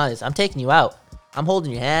 I'm being honest. I'm taking you out. I'm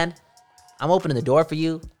holding your hand. I'm opening the door for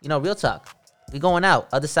you. You know, real talk. We going out.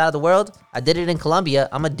 Other side of the world. I did it in Colombia.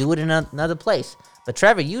 I'm going to do it in another place. But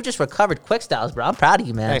Trevor, you just recovered quick styles, bro. I'm proud of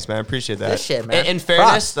you, man. Thanks, man. I appreciate that. Good shit, man. In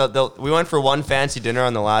fairness, we went for one fancy dinner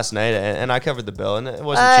on the last night, and I covered the bill, and it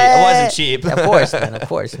wasn't cheap. Hey. It wasn't cheap. Of course, man. Of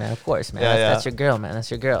course, man. Of course, man. Yeah, That's yeah. your girl, man.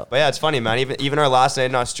 That's your girl. But yeah, it's funny, man. Even our last night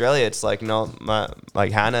in Australia, it's like, you know,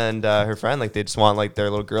 like Hannah and her friend, like they just want like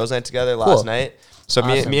their little girls' night together last Cool. night. So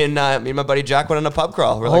Awesome. me and my buddy Jack went on a pub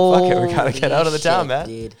crawl. We're like, fuck it, we gotta get out of the Holy town, shit, man.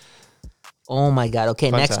 Dude. Oh my god.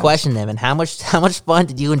 Okay, Fun next times. question then, man. How much fun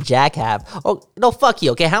did you and Jack have? Oh no, fuck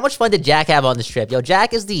you. Okay, how much fun did Jack have on this trip? Yo,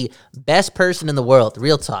 Jack is the best person in the world.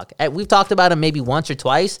 Real talk. We've talked about him maybe once or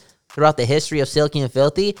twice throughout the history of Silky and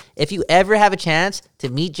Filthy. If you ever have a chance to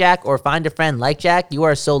meet Jack or find a friend like Jack, you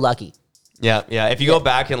are so lucky. Yeah, yeah. If you go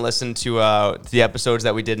back and listen to the episodes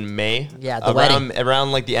that we did in May, Yeah, the wedding.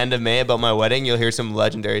 around like the end of May about my wedding, you'll hear some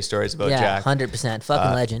legendary stories about Yeah, Jack. 100%.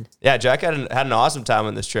 Fucking legend. Yeah, Jack had an awesome time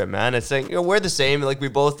on this trip, man. It's like, you know, we're the same. Like we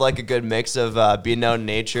both like a good mix of being out in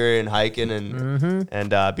nature and hiking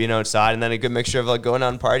and being outside, and then a good mixture of like going out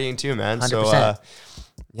and partying too, man. 100%. So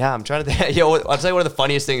yeah, I'm trying to think. Yo, I'll tell you one of the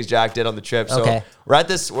funniest things Jack did on the trip. So Okay. we're at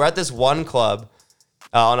this one club.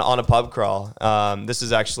 On a pub crawl. This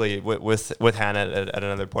is actually with Hannah at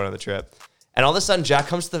another point on the trip. And all of a sudden, Jack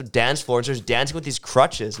comes to the dance floor and starts dancing with these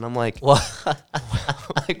crutches. And I'm like, What?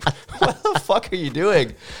 like, what the fuck are you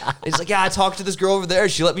doing? And he's like, yeah, I talked to this girl over there.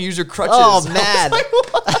 She let me use her crutches. Oh, I was man. like,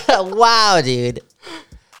 what? Wow, dude. Yeah,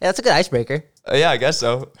 that's a good icebreaker. Yeah, I guess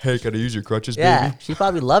so. Hey, can I use your crutches, Yeah, baby? she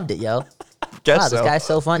probably loved it, yo. Guess Wow, so. this guy's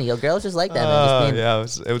so funny. Yo, girls just like that, man. Just being-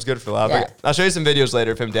 Yeah, it was good for laughing. Yeah. I'll show you some videos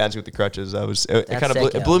later of him dancing with the crutches. It That's kind of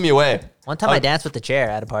sick, yo. blew me away. One time I danced with the chair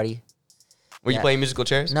at a party. Were you Yeah. playing musical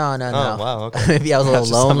chairs? No. Oh, wow, okay. Maybe I was a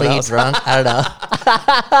That's little just something lonely, else. drunk. I don't know.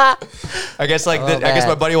 I guess I guess man.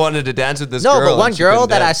 my buddy wanted to dance with this No, girl. but and one she girl couldn't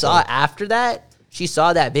that I dance, saw so- after that, she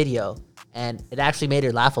saw that video, and it actually made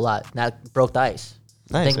her laugh a lot. And that broke the ice.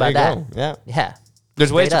 Nice, Think there about you that. go. Yeah. Yeah.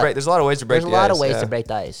 There's ways Straight to up. break. There's a lot of ways to break. There's a the lot of ice, ways yeah. to break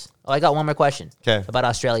the ice. Oh, I got one more question. 'Kay. About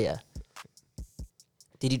Australia.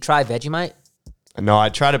 Did you try Vegemite? No, I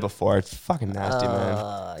tried it before. It's fucking nasty,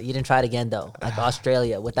 man. You didn't try it again though, like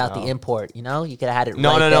Australia without the import. You know, you could have had it.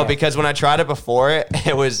 No, right no, there. because when I tried it before,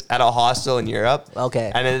 it was at a hostel in Europe.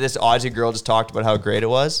 Okay. And then this Aussie girl just talked about how great it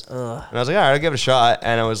was. And I was like, all right, I'll give it a shot.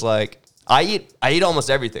 And I was like, I eat almost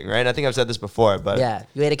everything, right? I think I've said this before, but Yeah,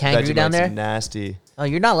 you ate a kangaroo down Vegemite's there. nasty. Oh,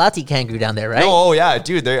 you're not allowed to eat kangaroo down there, right? No, oh yeah,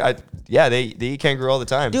 dude. They eat kangaroo all the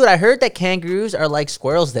time. Dude, I heard that kangaroos are like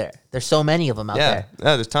squirrels there. There's so many of them out yeah, there.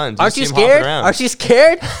 yeah, there's tons. Aren't you see 'em hopping scared? around. Aren't you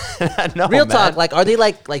scared? No, Real man. talk. Like, are they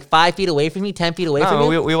like 5 feet away from you, 10 feet away from No,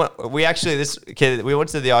 you? we went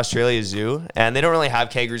to the Australia Zoo, and they don't really have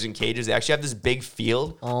kangaroos in cages. They actually have this big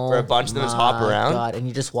field where a bunch of them just hop my around. God, and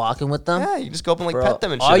you're just walking with them? Yeah, you just go up and like Bro, pet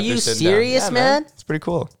them and shit. are if they're you sitting down. serious, Yeah, man? It's pretty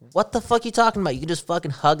cool. What the fuck you talking about? You can just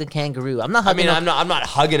fucking hug a kangaroo. I'm not I hugging. mean, a- I'm not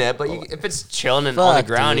hugging it, but if it's chilling and on the Fuck,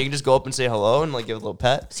 ground, dude. you can just go up and say hello and like give it a little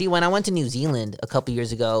pet. See, when I went to New Zealand a couple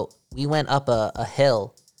years ago, we went up a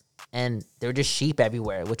hill, and there were just sheep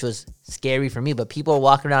everywhere, which was scary for me. But people are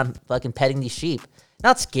walking around fucking petting these sheep.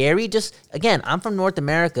 Not scary, just again, I'm from North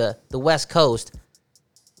America, the West Coast.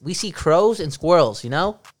 We see crows and squirrels, you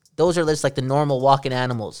know? Those are just like the normal walking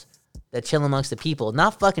animals that chill amongst the people,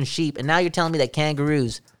 not fucking sheep. And now you're telling me that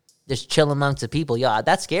kangaroos just chill amongst the people. Yo,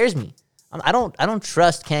 that scares me. I don't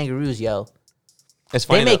trust kangaroos, yo. It's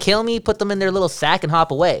funny. They may though. kill me, put them in their little sack and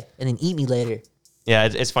hop away, and then eat me later. Yeah,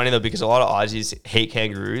 it's funny though because a lot of Aussies hate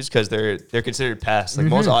kangaroos because they're considered pests. Like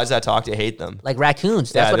most Aussies I talk to hate them. Like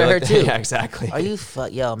raccoons. That's Yeah, what I they're heard like- too. Yeah, exactly. Are you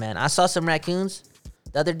yo, man? I saw some raccoons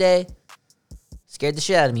the other day. Scared the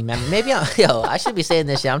shit out of me, man. Maybe I should be saying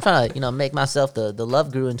this shit. I'm trying to, make myself the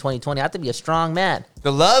love guru in 2020. I have to be a strong man.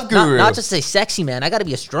 The love Not, guru. not just a sexy man. I got to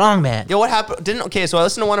be a strong man. Yo, what happened? So I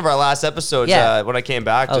listened to one of our last episodes Yeah. when I came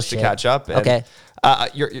back Oh, just to shit. catch up. And, Okay.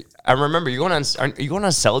 I remember you're going on. Are you going on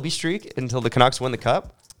a Celebi streak until the Canucks win the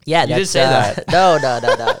cup? Yeah, You did that's, say that. No.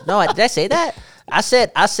 No, did I say that? I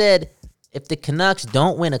said if the Canucks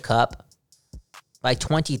don't win a cup by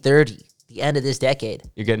 2030, the end of this decade,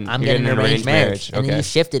 You're getting an arranged marriage. And then Okay. you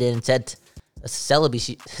shifted it and said a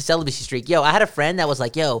celibacy streak. Yo, I had a friend that was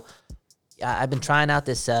like, yo, I've been trying out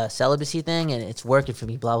this celibacy thing and it's working for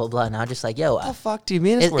me, blah, blah, blah. And I'm just like, yo, What the fuck do you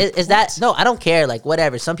mean? is that, no, I don't care. Like,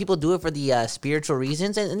 whatever. Some people do it for the spiritual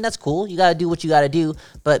reasons and that's cool. You got to do what you got to do.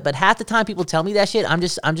 But half the time people tell me that shit, I'm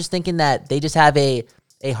just thinking that they just have a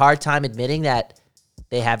hard time admitting that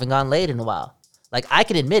they haven't gone laid in a while. Like, I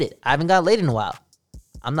can admit it. I haven't gone laid in a while.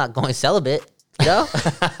 I'm not going celibate, you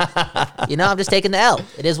know? I'm just taking the L.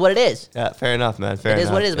 It is what it is. Yeah, fair enough, man. Fair It enough.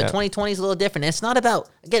 is what it is. But Yeah. 2020 is a little different. And it's not about,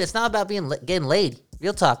 getting laid.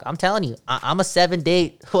 Real talk. I'm telling you, I'm a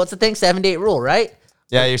 7-date. What's the thing? 7-date rule, right?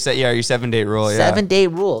 Yeah, your 7-day rule. Yeah. 7-date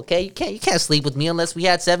rule. Okay, you can't sleep with me unless we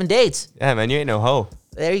had 7 dates. Yeah, man, you ain't no hoe.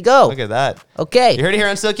 There you go. Look at that. Okay. You heard it here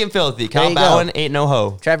on Silky and Filthy. Kyle you go. Bowen ain't no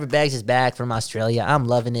hoe. Trevor Beggs is back from Australia. I'm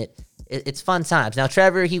loving it. It's fun times. Now,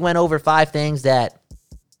 Trevor, he went over 5 things that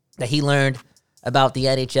he learned about the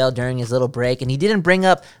NHL during his little break, and he didn't bring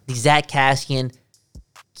up the Zach Kassian.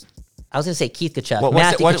 I was gonna say Keith Kachuk.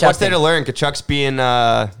 Matthew Tkachuk What's there thing. to learn? Kachuk's being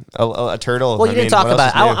a turtle. Well, you didn't talk what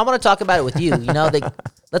about it. else is new? I want to talk about it with you.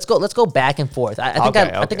 Let's go back and forth. I think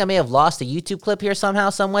I think I may have lost a YouTube clip here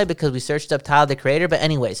somehow, some way because we searched up Tyler the Creator. But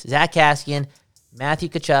anyways, Zach Kassian, Matthew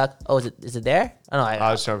Kachuk. Oh, is it there? I don't know.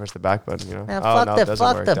 I was trying to press the back button. Man, Oh, fuck no, the it doesn't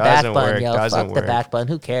fuck work. the back Doesn't button, work. yo. Doesn't Fuck the work. back button.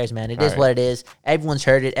 Who cares, man? It All is right. what it is. Everyone's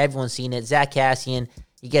heard it. Everyone's seen it. Zach Kassian,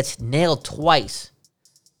 he gets nailed twice,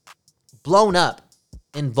 blown up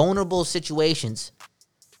in vulnerable situations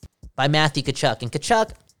by Matthew Kachuk. And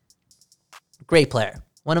Kachuk, great player.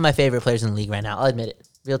 One of my favorite players in the league right now. I'll admit it.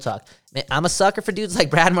 Real talk. Man, I'm a sucker for dudes like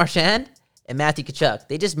Brad Marchand and Matthew Kachuk.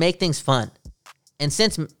 They just make things fun. And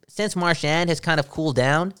since Marchand has kind of cooled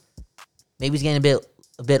down, maybe he's getting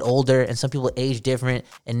a bit older and some people age different,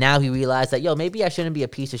 and now he realized that, yo, maybe I shouldn't be a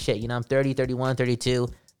piece of shit. I'm 30, 31, 32.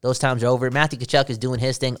 Those times are over. Matthew Kachuk is doing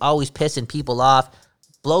his thing, always pissing people off,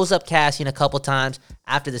 blows up Kassian a couple times.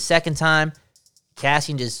 After the second time,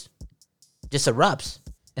 Kassian just erupts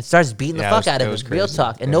and starts beating the Yeah, fuck it out of was him. Real crazy.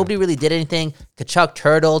 talk. And Yeah. nobody really did anything. Kachuk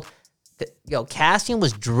turtled. Yo, Kassian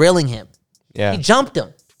was drilling him. Yeah. He jumped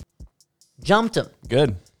him.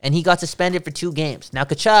 Good. And he got suspended for 2 games. Now,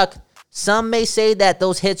 Kachuk, some may say that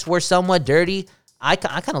those hits were somewhat dirty. I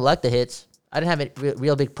kind of like the hits. I didn't have a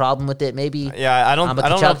real big problem with it. Maybe Yeah, I don't. I'm a I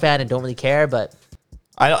don't know. Kachuk fan and don't really care, but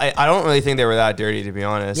I don't really think they were that dirty, to be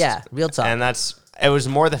honest. Yeah, real talk. And it was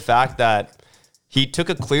more the fact that he took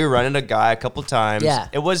a clear run at a guy a couple times. Yeah.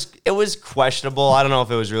 It was questionable. I don't know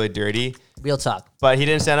if it was really dirty, real talk. but he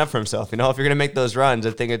didn't stand up for himself. If you're gonna make those runs,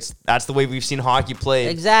 I think that's the way we've seen hockey played.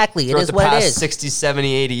 Exactly. It Throughout is the what past it is. 60,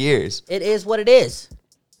 70, 80 years. It is what it is.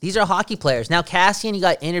 These are hockey players. Now, Kassian, he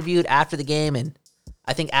got interviewed after the game, and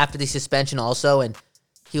I think after the suspension also, and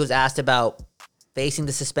he was asked about facing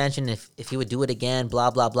the suspension if he would do it again,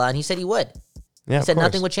 blah, blah, blah. And he said he would. Yeah, He said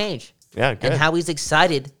nothing would change. Yeah, good. And how he's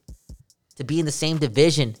excited to be in the same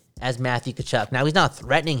division as Matthew Tkachuk. Now, he's not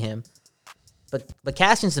threatening him, but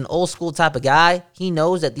Cassian's an old school type of guy. He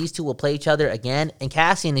knows that these two will play each other again, and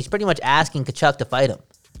Cassian, he's pretty much asking Tkachuk to fight him.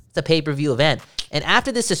 It's a pay-per-view event. And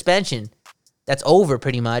after this suspension, that's over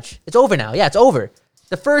pretty much. It's over now. Yeah, it's over.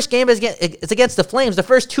 The first game is against the Flames. The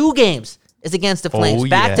first 2 games is against the Flames,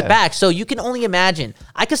 back to back. So you can only imagine.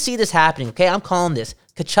 I could see this happening, okay? I'm calling this.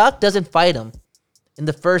 Tkachuk doesn't fight him in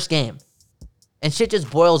the first game. And shit just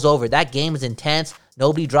boils over. That game is intense.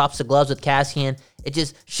 Nobody drops the gloves with Cassian. It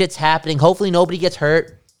just, shit's happening. Hopefully nobody gets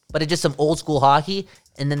hurt, but it's just some old school hockey.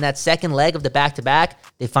 And then that second leg of the back-to-back,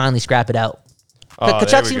 they finally scrap it out.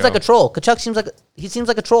 Tkachuk seems like a troll. Tkachuk seems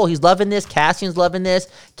like a troll. He's loving this. Cassian's loving this.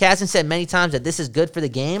 Cassian said many times that this is good for the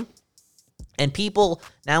game. And people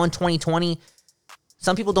now in 2020,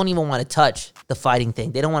 some people don't even want to touch the fighting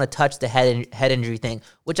thing. They don't want to touch the head injury thing,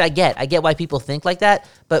 which I get. I get why people think like that.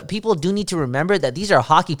 But people do need to remember that these are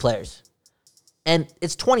hockey players. And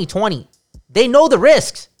it's 2020. They know the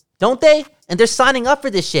risks, don't they? And they're signing up for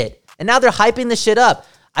this shit. And now they're hyping this shit up.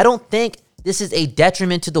 I don't think this is a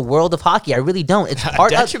detriment to the world of hockey. I really don't. It's part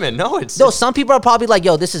detriment. No, some people are probably like,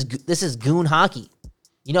 yo, this is goon hockey.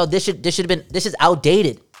 You know, this is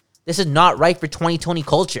outdated. This is not right for 2020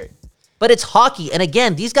 culture. But it's hockey. And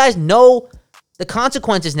again, these guys know the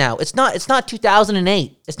consequences now. It's not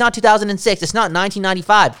 2008. It's not 2006. It's not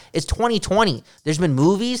 1995. It's 2020. There's been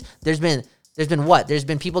movies. There's been what? There's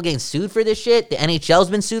been people getting sued for this shit. The NHL's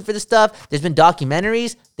been sued for this stuff. There's been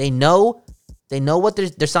documentaries. They know what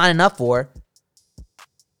they're signing up for.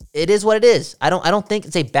 It is what it is. I don't think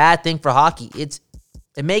it's a bad thing for hockey. It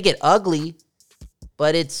may get ugly,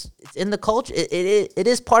 but it's in the culture. It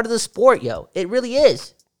is part of the sport, yo. It really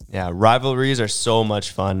is. Yeah, rivalries are so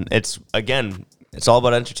much fun. It's all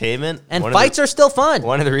about entertainment. And fights are still fun.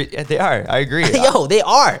 They are. I agree. Yo, they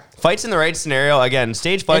are. Fights in the right scenario. Again,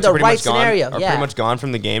 stage fights are pretty much gone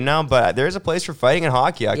from the game now, but there is a place for fighting in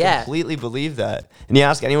hockey. I completely believe that. And you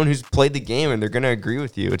ask anyone who's played the game and they're going to agree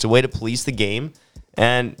with you. It's a way to police the game.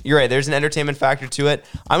 And you're right, there's an entertainment factor to it.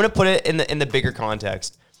 I'm going to put it in the bigger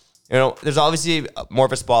context. You know, there's obviously more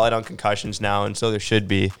of a spotlight on concussions now, and so there should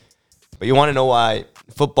be. But you want to know why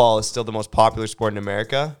football is still the most popular sport in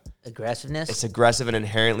America? Aggressiveness. It's aggressive and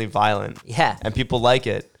inherently violent. Yeah. And people like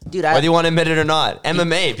it. Dude, whether you want to admit it or not.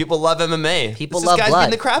 MMA. People love MMA. People love blood. Guys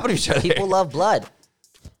beating the crap out of each other. People love blood.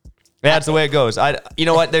 Yeah, that's the way it goes. You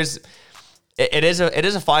know what? It is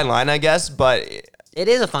a fine line, I guess, but it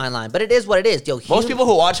is a fine line, but it is what it is. Yo, most people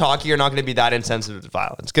who watch hockey are not going to be that insensitive to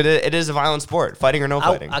violence. Because it is a violent sport, fighting or no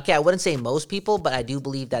fighting. Okay, I wouldn't say most people, but I do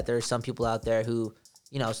believe that there are some people out there who,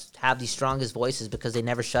 you know, have these strongest voices because they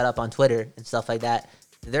never shut up on Twitter and stuff like that.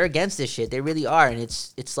 They're against this shit. They really are. And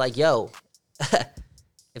it's like, yo,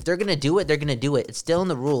 if they're going to do it, they're going to do it. It's still in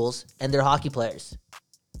the rules, and they're hockey players.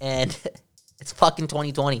 And it's fucking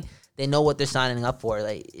 2020. They know what they're signing up for.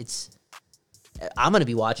 Like, I'm going to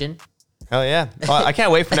be watching. Hell yeah. Well, I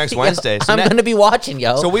can't wait for next Wednesday. So I'm going to be watching,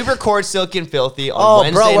 yo. So we record Silky and Filthy on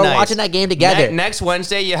Wednesday night. Bro, we're watching that game together. Next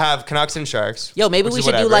Wednesday, you have Canucks and Sharks. Yo, maybe we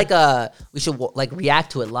should do we should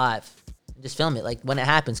react to it live. Just film it, like, when it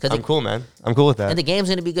happens. I'm cool, man. I'm cool with that. And the game's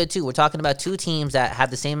going to be good, too. We're talking about 2 teams that have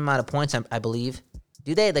the same amount of points, I believe.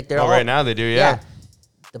 Do they? Like, they're all... right now they do, yeah.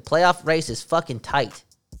 The playoff race is fucking tight.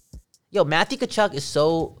 Yo, Matthew Tkachuk is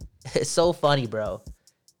so funny, bro.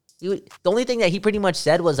 The only thing that he pretty much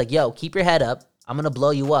said was, like, yo, keep your head up. I'm going to blow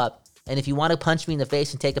you up. And if you want to punch me in the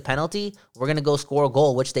face and take a penalty, we're going to go score a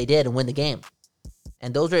goal, which they did, and win the game.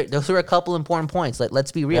 And those were a couple important points. Like,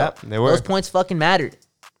 let's be real. Yep, they were. Those points fucking mattered.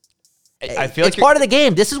 I feel it's part of the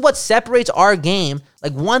game. This is what separates our game.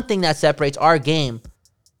 Like, one thing that separates our game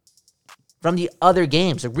from the other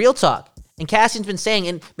games. Like, real talk. And Cassian's been saying,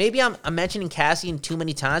 and maybe I'm mentioning Cassian too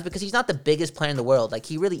many times because he's not the biggest player in the world. Like,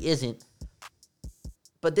 he really isn't.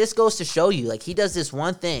 But this goes to show you, like, he does this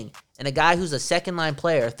one thing, and a guy who's a second-line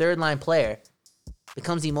player, a third-line player,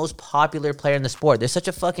 becomes the most popular player in the sport. There's such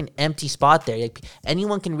a fucking empty spot there. Like,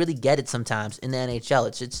 anyone can really get it sometimes in the NHL.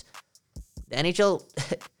 It's the NHL...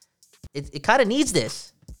 It kind of needs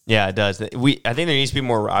this. Yeah, it does. I think there needs to be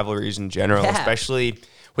more rivalries in general, especially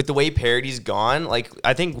with the way parity's gone. Like,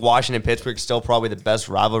 I think Washington Pittsburgh is still probably the best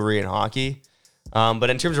rivalry in hockey. But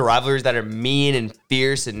in terms of rivalries that are mean and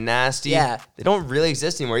fierce and nasty, they don't really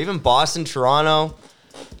exist anymore. Even Boston, Toronto,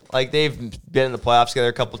 like, they've been in the playoffs together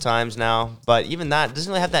a couple times now. But even that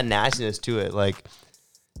doesn't really have that nastiness to it. Like,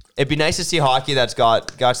 it'd be nice to see hockey that's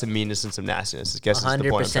got some meanness and some nastiness. I guess 100%. Is the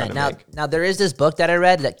point I'm trying to make. Now, there is this book that I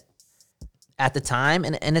read that at the time,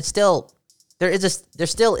 and it's still there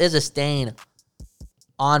still is a stain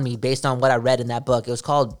on me based on what I read in that book. It was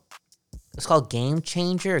called Game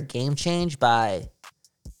Changer, Game Change by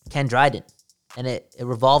Ken Dryden, and it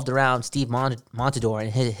revolved around Steve Montador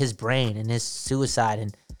and his brain and his suicide,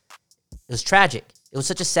 and it was tragic. It was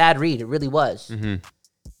such a sad read. It really was. Mm-hmm.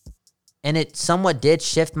 And it somewhat did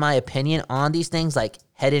shift my opinion on these things like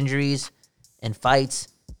head injuries and fights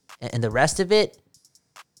and the rest of it.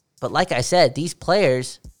 But like I said, these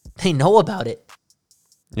players, they know about it.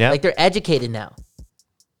 Yeah. Like, they're educated now.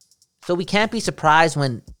 So we can't be surprised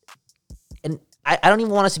when, and I don't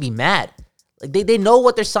even want us to be mad. Like, they know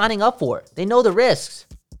what they're signing up for. They know the risks.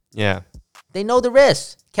 Yeah. They know the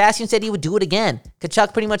risks. Cassian said he would do it again.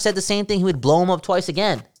 Kachuk pretty much said the same thing. He would blow him up twice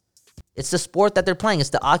again. It's the sport that they're playing. It's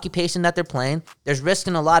the occupation that they're playing. There's risk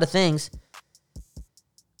in a lot of things.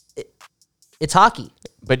 It's hockey.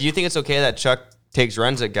 But do you think it's okay that Chuck takes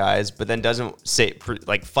runs at guys, but then doesn't fight because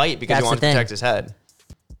That's he wants the to thing. protect his head?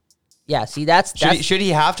 Yeah, see, that's Should he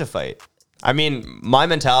have to fight? I mean, my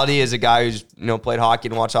mentality as a guy who's played hockey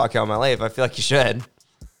and watched hockey all my life, I feel like he should.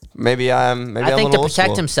 Maybe I'm I think a to little protect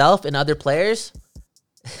old school. himself and other players,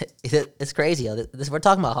 it's crazy. We're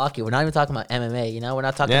talking about hockey. We're not even talking about MMA. We're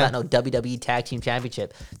not talking about no WWE Tag Team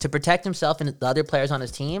Championship. To protect himself and the other players on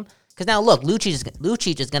his team, because now look,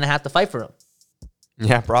 Lucic is going to have to fight for him.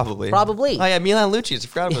 Yeah, probably. Probably. Oh yeah, Milan Lucic. I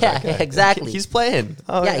forgot about that guy. Yeah, exactly. He's playing.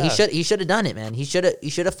 Oh yeah, yeah, he should have done it, man. He should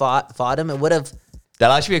have fought him. It would have.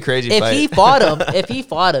 That'll actually be a crazy fight. If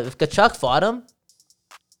if Kachuk fought him,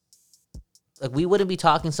 like, we wouldn't be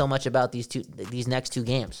talking so much about these next two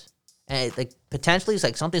games. And like, potentially, it's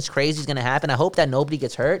like something's crazy is gonna happen. I hope that nobody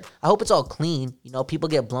gets hurt. I hope it's all clean. People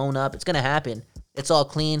get blown up. It's gonna happen. It's all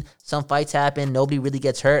clean. Some fights happen. Nobody really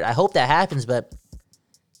gets hurt. I hope that happens, but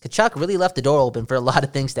Kachuk really left the door open for a lot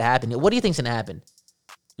of things to happen. What do you think's gonna happen?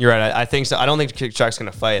 You're right. I think so. I don't think Chuck's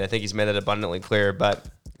going to fight. I think he's made it abundantly clear. But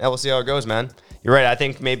yeah, we'll see how it goes, man. You're right. I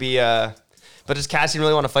think maybe. But does Cassian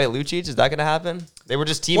really want to fight Lucic? Is that going to happen? They were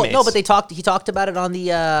just teammates. Well, no, but he talked about it on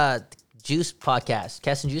the Juice podcast,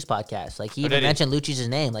 Cass and Juice podcast. Like, he even mentioned Lucic's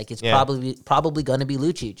name. Like, it's probably going to be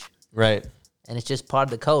Lucic, right? And it's just part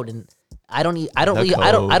of the code. And I don't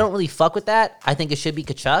really fuck with that. I think it should be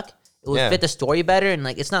Kachuk. It would fit the story better, and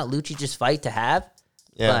like, it's not Lucic's fight to have.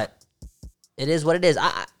 Yeah. But it is what it is.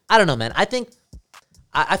 I don't know, man. I think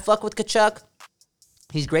I fuck with Kachuk.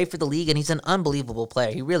 He's great for the league, and he's an unbelievable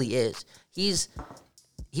player. He really is. He's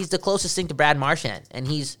the closest thing to Brad Marchand, and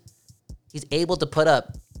he's able to put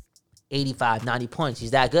up 85, 90 points.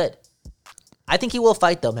 He's that good. I think he will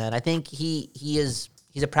fight, though, man. I think he's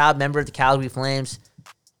a proud member of the Calgary Flames.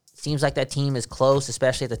 Seems like that team is close,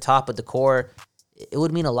 especially at the top of the core. It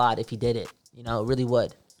would mean a lot if he did it. It really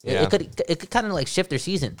would. Yeah. It could kind of like shift their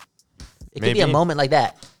season. It could Maybe. be a moment like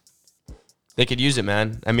that. They could use it,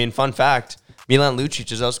 man. I mean, fun fact: Milan Lucic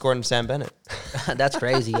is outscoring Sam Bennett. That's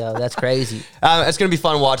crazy, yo. That's crazy. It's gonna be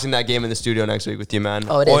fun watching that game in the studio next week with you, man.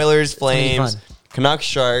 Oh, it is. Oilers, It's gonna be Flames, fun. Canucks,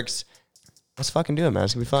 Sharks. Let's fucking do it, man.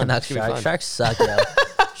 It's gonna be fun. Canucks, It's gonna be fun. Sharks suck, yo.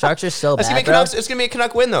 Sharks are so It's bad, gonna be bro. Canucks. It's gonna be a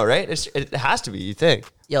Canuck win, though, right? It has to be. You think?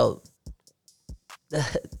 Yo,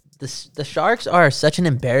 the Sharks are such an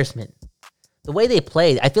embarrassment. The way they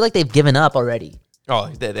play, I feel like they've given up already. Oh,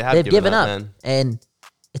 they have They've given up, man. and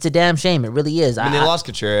it's a damn shame. It really is. I mean, they lost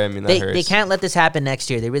Couture. I mean, that They hurts. they can't let this happen next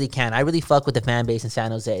year. They really can't. I really fuck with the fan base in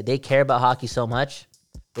San Jose. They care about hockey so much.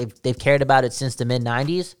 They've cared about it since the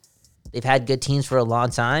mid-90s. They've had good teams for a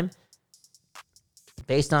long time.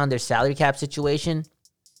 Based on their salary cap situation,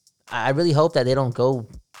 I really hope that they don't go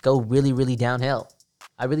really, really downhill.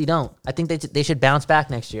 I really don't. I think they should bounce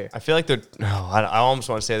back next year. I feel like they're. No, I almost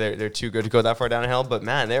want to say they're too good to go that far downhill, but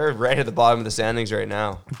man, they're right at the bottom of the standings right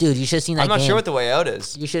now. Dude, you should have seen that I'm not game. sure what the way out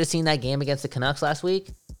is. You should have seen that game against the Canucks last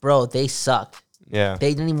week. Bro, they sucked. Yeah, They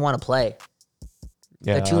didn't even want to play.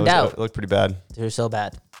 yeah, they're tuned it out. It looked pretty bad. They're so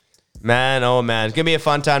bad. Man, oh man, it's gonna be a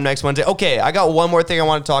fun time next Wednesday. Okay, I got one more thing I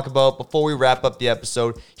want to talk about before we wrap up the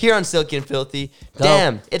episode here on Silky and Filthy. Go.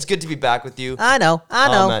 Damn, it's good to be back with you. I know.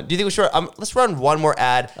 Oh, man. Do you think we should? Let's run one more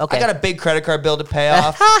ad. Okay. I got a big credit card bill to pay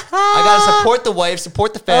off. I gotta support the wife,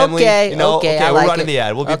 support the family. Okay, okay, I we're like running it. the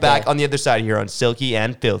ad. We'll be Okay. back on the other side here on Silky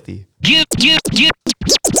and Filthy. Give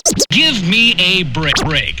me a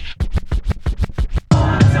break.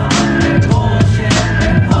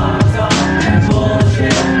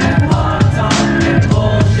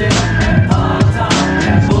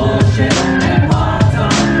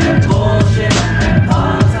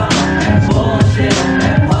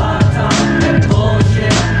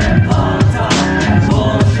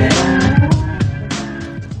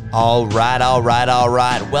 All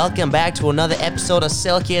right. Welcome back to another episode of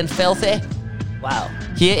Silky and Filthy. Wow.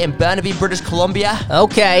 here in Burnaby, British Columbia.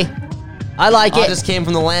 Okay. I like I it. just came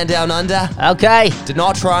from the land down under. Okay. Did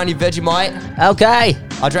not try any Vegemite. Okay.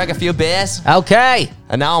 I drank a few beers. Okay.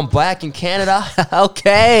 And now I'm back in Canada.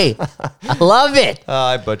 Okay. I love it.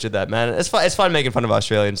 I butchered that, man. It's fun. It's fun making fun of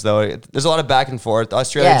Australians, though. There's a lot of back and forth.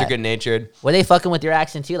 Australians Yeah. are good-natured. Were they fucking with your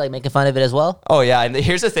accent too, like making fun of it as well? Oh yeah, and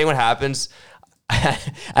here's the thing: what happens?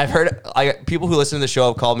 I've heard people who listen to the show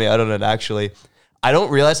have called me out on it. Actually, I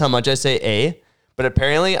don't realize how much I say "a," but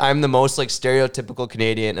apparently I'm the most like stereotypical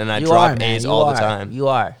Canadian, and I You drop are, man. A's You all are. the time. You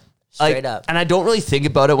are. Like, Straight up. and I don't really think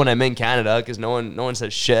about it when I'm in Canada because no one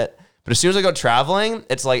says shit. But as soon as I go traveling,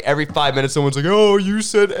 it's like every 5 minutes someone's like, "Oh, you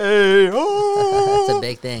said A." Oh. That's a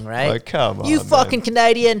big thing, right? Like, come on, You man. fucking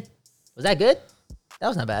Canadian. Was that good? That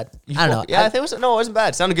was not bad. I don't know. Yeah, I think it wasn't bad.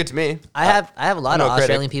 It sounded good to me. I have a lot I'm of no critic.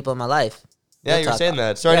 Australian people in my life. Yeah, Real you were talk. saying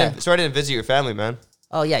that. Sorry, Yeah. sorry I didn't visit your family, man.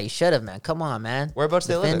 Oh yeah, you should have, man. Come on, man. Whereabouts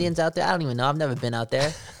they the live in? Indians out there? I don't even know. I've never been out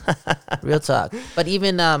there. Real talk. But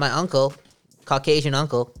even my uncle, Caucasian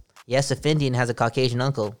uncle, yes, if Indian has a Caucasian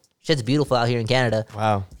uncle. Shit's beautiful out here in Canada.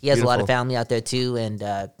 Wow, He has a lot of beautiful. family out there too, and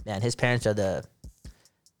man, his parents are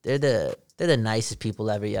they're the nicest people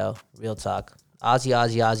ever, yo. Real talk.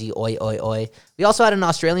 Aussie, oi, oi, oi. We also had an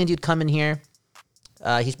Australian dude come in here.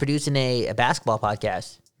 He's producing a basketball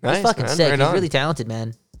podcast. Nice, He's fucking man. sick. Right He's on. really talented,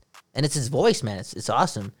 man. And it's his voice, man. It's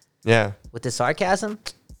awesome. Yeah. With the sarcasm,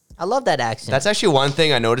 I love that accent. That's actually one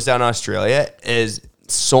thing I noticed down in Australia is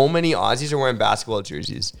so many Aussies are wearing basketball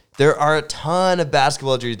jerseys. There are a ton of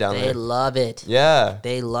basketball jerseys down They there. love it. Yeah.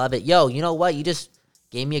 They love it. Yo, you know what? You just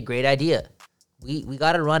gave me a great idea. We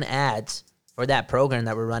got to run ads for that program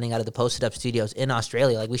that we're running out of the Posted Up Studios in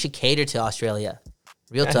Australia. Like, we should cater to Australia.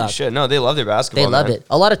 Real Yeah, you talk. should. No, they love their basketball. They love man. it.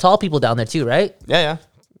 A lot of tall people down there too, right? Yeah.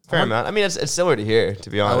 Fair amount. I mean, it's similar to here, to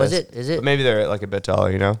be honest. is it? Is it? But maybe they're like a bit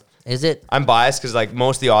taller, you know? Is it? I'm biased because like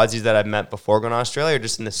most of the Aussies that I've met before going to Australia are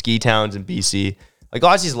just in the ski towns in BC. Like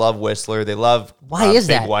Aussies love Whistler. They love Why is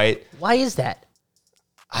Big that? White. Why is that?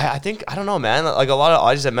 I think, I don't know, man. Like a lot of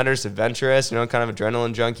Aussies I've met are just adventurous, you know, kind of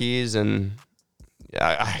adrenaline junkies. And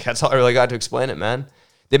yeah, that's all I really got to explain it, man.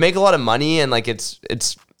 They make a lot of money and like it's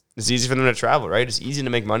easy for them to travel, right? It's easy to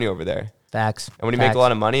make money over there. Facts. And when you make a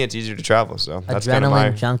lot of money, it's easier to travel. So that's kind of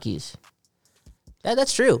Adrenaline my... junkies. Yeah,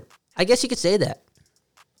 that's true. I guess you could say that.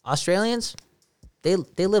 Australians, they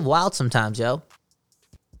live wild sometimes, yo.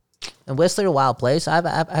 And Whistler, a wild place. I've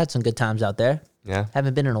had some good times out there. Yeah.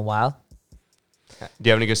 Haven't been in a while. Do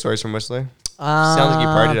you have any good stories from Whistler? Sounds like you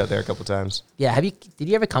partied out there a couple times. Yeah, did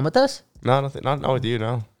you ever come with us? No, not with you,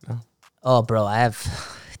 no. Oh, bro, I have,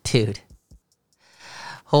 dude.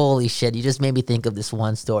 Holy shit, you just made me think of this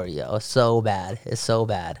one story, yo. It's so bad. It's so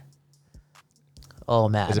bad. Oh,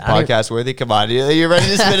 man. Is it I don't- podcast worthy? Come on. You're ready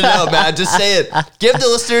to spit it out, man. Just say it. Give the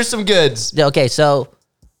listeners some goods. Okay, so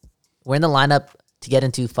we're in the lineup to get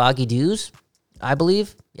into Foggy Dews, I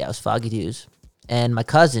believe. Yeah, it was Foggy Dews. And my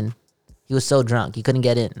cousin, he was so drunk, he couldn't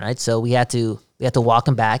get in, right? So we had to walk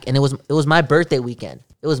him back, and it was my birthday weekend.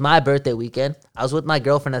 It was my birthday weekend. I was with my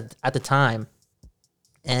girlfriend at the time,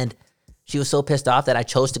 and she was so pissed off that I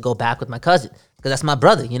chose to go back with my cousin because that's my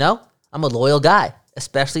brother, you know? I'm a loyal guy,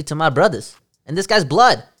 especially to my brothers. And this guy's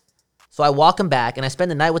blood. So I walk him back, and I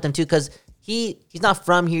spend the night with him too because he's not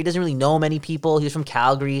from here. He doesn't really know many people. He was from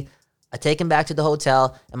Calgary. I take him back to the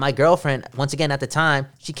hotel, and my girlfriend, once again at the time,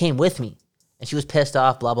 she came with me. And she was pissed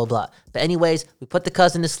off, blah, blah, blah. But anyways, we put the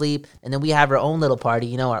cousin to sleep, and then we have our own little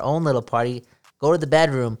party, our own little party. Go to the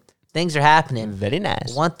bedroom. Things are happening. Very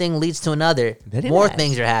nice. One thing leads to another. Very More nice.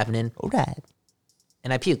 things are happening. All right.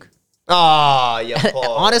 And I puke. Oh, you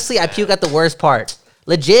Honestly, I puke at the worst part.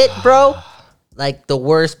 Legit, bro. Like the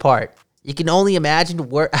worst part. You can only imagine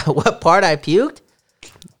what part I puked.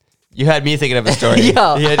 You had me thinking of a story.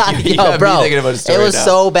 Yo, you had me bro, thinking about a story it was now.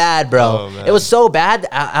 so bad, bro. Oh, man. It was so bad.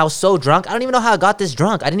 I was so drunk. I don't even know how I got this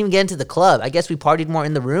drunk. I didn't even get into the club. I guess we partied more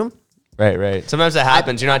in the room. Right. Sometimes that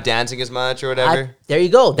happens. You're not dancing as much or whatever. There you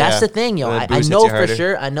go. That's Yeah. the thing, yo. And the I booze hits know you for harder.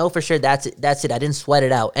 sure. I know for sure. That's it. I didn't sweat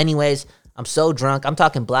it out. Anyways, I'm so drunk. I'm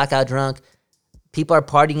talking blackout drunk. People are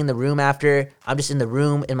partying in the room after. I'm just in the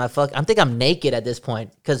room in my I think I'm naked at this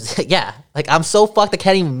point. Cause yeah, like I'm so fucked I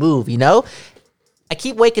can't even move, you know? I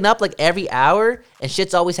keep waking up like every hour and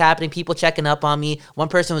shit's always happening. People checking up on me. One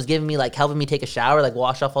person was giving me like helping me take a shower, like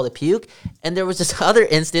wash off all the puke. And there was this other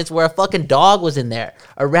instance where a fucking dog was in there.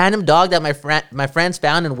 A random dog that my friends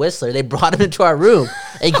found in Whistler. They brought him into our room.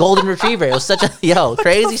 A golden retriever. It was such a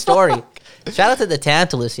crazy story. Shout out to the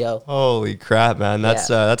Tantalus, yo. Holy crap, man! That's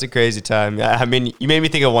Yeah. That's a crazy time. Yeah, I mean, you made me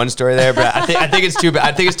think of one story there, but I think it's too.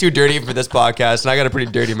 I think it's too dirty for this podcast, and I got a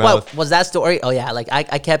pretty dirty mouth. What was that story? Oh yeah, like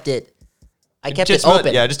I kept it I kept just it about,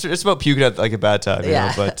 open. Yeah, just about puking at like a bad time. You Yeah.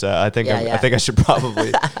 know? But I think Yeah. I think I should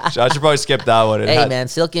probably skip that one. It Hey, had- man,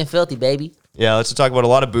 silky and filthy, baby. Yeah, let's just talk about a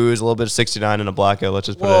lot of booze, a little bit of 69 and a blackout. Let's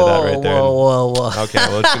just put it at Whoa, that right there. whoa. Okay,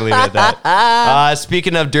 well, let's leave it at that.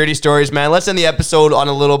 Speaking of dirty stories, man, let's end the episode on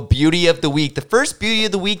a little beauty of the week. The first beauty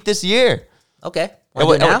of the week this year. Okay. Want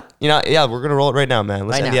to do it now? You know, yeah, we're gonna roll it right now, man.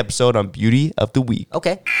 Let's Right end now. the episode on beauty of the week.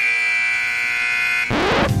 Okay.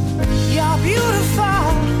 You're beautiful.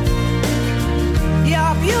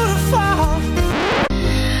 You're beautiful.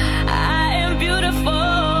 I am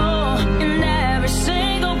beautiful in every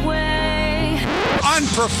single way.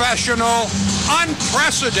 Unprofessional,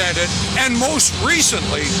 unprecedented, and most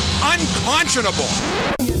recently, unconscionable.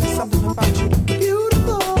 Something about you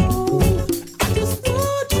beautiful. I just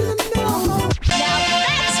want you to know. Now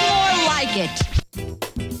that's more like it.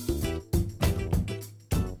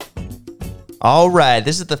 All right,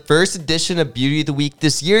 this is the first edition of Beauty of the Week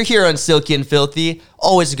this year here on Silky and Filthy.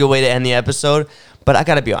 Always a good way to end the episode. But I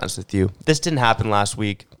gotta be honest with you, this didn't happen last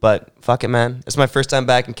week. But fuck it, man. It's my first time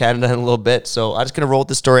back in Canada in a little bit, so I'm just gonna roll with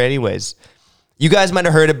the story anyways. You guys might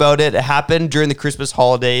have heard about it. It happened during the Christmas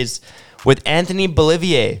holidays with Anthony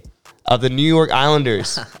Bolivier of the New York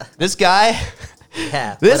Islanders. This guy,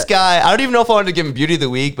 Yeah. this guy, I don't even know if I wanted to give him Beauty of the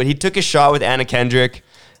Week, but he took a shot with Anna Kendrick.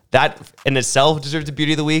 That in itself deserves a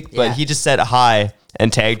Beauty of the Week, but Yeah. he just said hi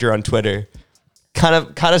and tagged her on Twitter. Kind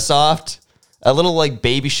of soft, a little like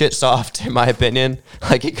baby shit soft in my opinion.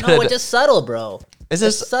 Like it could No, it's just subtle, bro. Is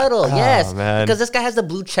It's this- subtle? Oh, Yes, man. because this guy has the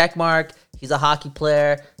blue check mark. He's a hockey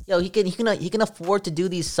player. Yo, he can afford to do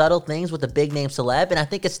these subtle things with a big name celeb, and I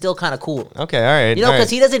think it's still kind of cool. Okay, all right. You know, all right. because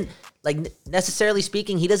he doesn't necessarily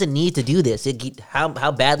speaking, he doesn't need to do this.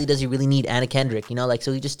 How badly does he really need Anna Kendrick? You know, like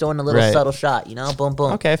so he just throwing a little Right. subtle shot. You know, boom,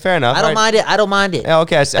 boom. Okay, fair enough. I don't All right. mind it. I don't mind it. Yeah,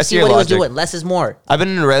 okay, I see your what logic. he was doing. Less is more. I've been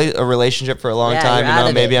in a relationship for a long Yeah, time. you're You out know,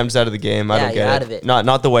 of maybe it. I'm just out of the game. I Yeah, don't you're get out it. of it.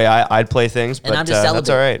 Not the way I'd play things, but I'm just that's all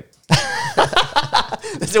celibate. right.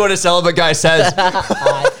 This is what a celibate guy says.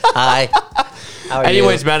 Hi. How are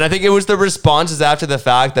Anyways, you? man, I think it was the responses after the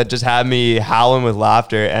fact that just had me howling with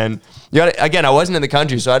laughter. And again, I wasn't in the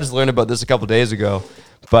country, so I just learned about this a couple days ago.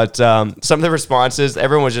 But some of the responses,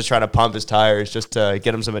 everyone was just trying to pump his tires just to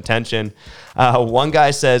get him some attention. One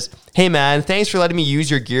guy says, "Hey, man, thanks for letting me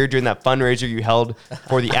use your gear during that fundraiser you held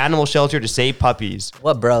for the animal shelter to save puppies."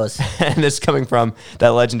 What bros? And this is coming from that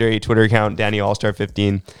legendary Twitter account, Danny Allstar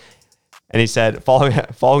 15. And he said, following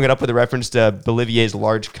it up with a reference to Bolivier's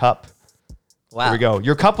large cup. Wow. Here we go.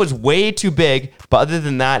 Your cup was way too big, but other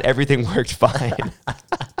than that, everything worked fine.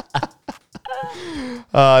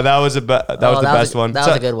 That was the best one. that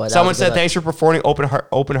was a good one. That Someone was a good said, one. "Thanks for performing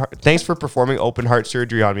Thanks for performing open heart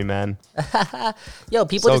surgery on me, man." Yo,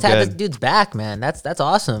 people So just have this good. dude's back, man. That's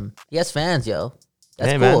awesome. He has fans, yo.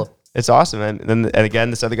 That's Hey, cool. man. It's awesome, man. And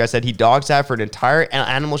again, this other guy said he dog sat for an entire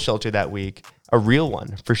animal shelter that week. A real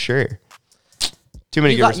one, for sure. Too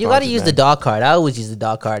many You good got responses, to use man. the dog card. I always use the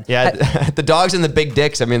dog card. Yeah, the dogs and the big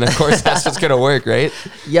dicks. I mean, of course, that's what's gonna work, right?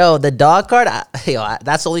 Yo, the dog card.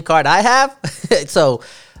 That's the only card I have. So,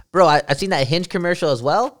 bro, I've seen that Hinge commercial as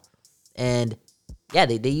well, and yeah,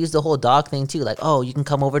 they use the whole dog thing too. Like, oh, you can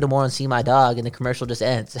come over tomorrow and see my dog, and the commercial just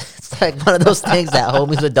ends. It's like one of those things that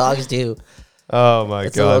homies with dogs do. Oh my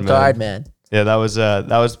It's a god, little man. card, man. Yeah, it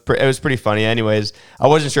was pretty funny. Anyways, I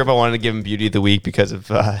wasn't sure if I wanted to give him Beauty of the Week because of.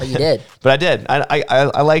 But you did. But I did.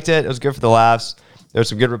 I liked it. It was good for the laughs. There were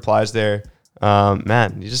some good replies there.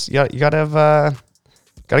 Man, you gotta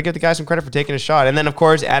give the guy some credit for taking a shot. And then of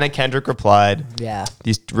course Anna Kendrick replied. Yeah.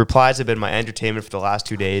 These replies have been my entertainment for the last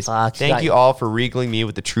 2 days. Fuck, Thank got- you all for regaling me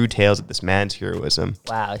with the true tales of this man's heroism.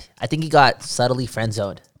 Wow. I think he got subtly friend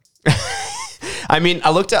zoned. I mean, I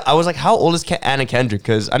was like, how old is Anna Kendrick?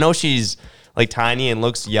 Because I know she's like tiny and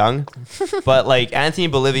looks young, but like Anthony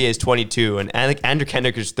Bolivier is 22 and Andrew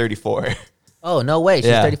Kendrick is 34. Oh no way. She's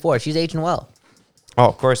Yeah. 34. She's aging well. Oh,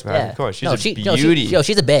 of course, man. Yeah. Of course. She's No, a she- beauty.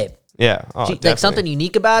 she's a babe. Yeah. Oh, She, definitely. like something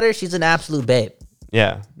unique about her. She's an absolute babe.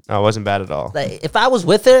 Yeah. No, it wasn't bad at all. Like if I was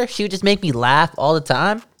with her, she would just make me laugh all the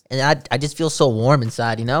time, and I just feel so warm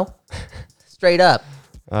inside, you know. Straight up,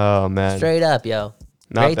 Oh, man. straight up, yo.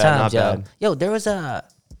 Not Great bad, times, not yo. bad. Yo, there was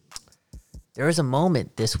a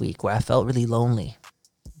moment this week where I felt really lonely.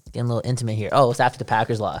 Getting a little intimate here. Oh, it's after the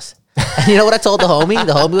Packers loss. And you know what I told the homie?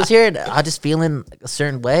 The homie was here, and I was just feeling a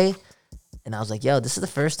certain way, and I was like, "Yo, this is the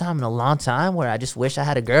first time in a long time where I just wish I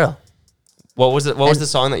had a girl." What was it? What was the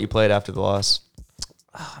song that you played after the loss?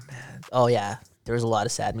 Oh yeah, there was a lot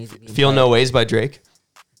of sad music. being Feel played. No Ways by Drake.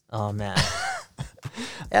 Oh man,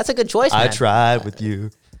 that's a good choice, man. I tried with you.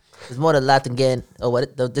 There's more to life than getting. Oh,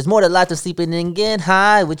 what? There's more to life than sleeping and getting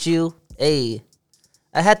high with you. Hey,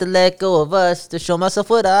 I had to let go of us to show myself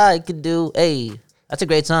what I could do. Hey, that's a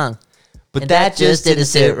great song. But And that just didn't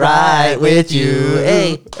sit right with you.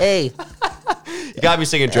 Hey, hey. You gotta be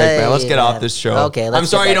singing Drake, man. Let's Hey, get off man. this show. Okay, let's I'm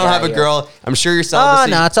sorry get you don't that have guy a here. girl. I'm sure your Oh,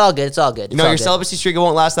 celibacy. no, it's all good. It's all good. You know, your celibacy streak, it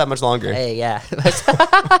won't last that much longer. Hey, yeah.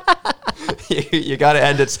 You gotta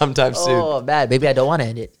end it sometime soon. Oh, man. Maybe I don't want to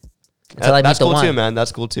end it. Until I meet That's the cool one. too, man.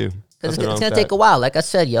 That's cool too. Because Nothing wrong it's going with to take that. a while. Like I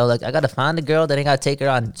said, yo, like I got to find a girl, then I got to take her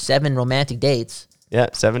on 7 romantic dates. Yeah,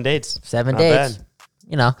 7 dates. 7 Not dates. bad.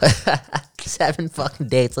 You know, 7 fucking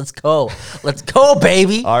dates. Let's go. Let's go,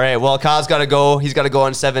 baby. All right. Well, Kyle's got to go. He's got to go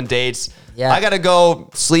on 7 dates. Yeah. I got to go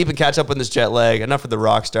sleep and catch up on this jet lag. Enough of the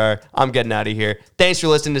rock star. I'm getting out of here. Thanks for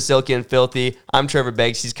listening to Silky and Filthy. I'm Trevor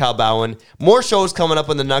Beggs. He's Kyle Bowen. More shows coming up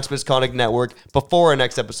on the Nux Misconduct Network before our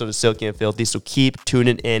next episode of Silky and Filthy. So keep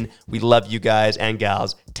tuning in. We love you guys and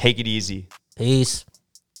gals. Take it easy. Peace.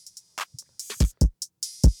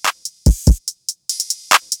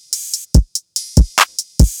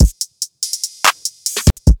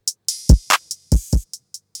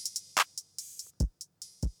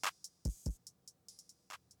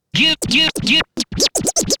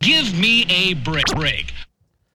 Give me a break.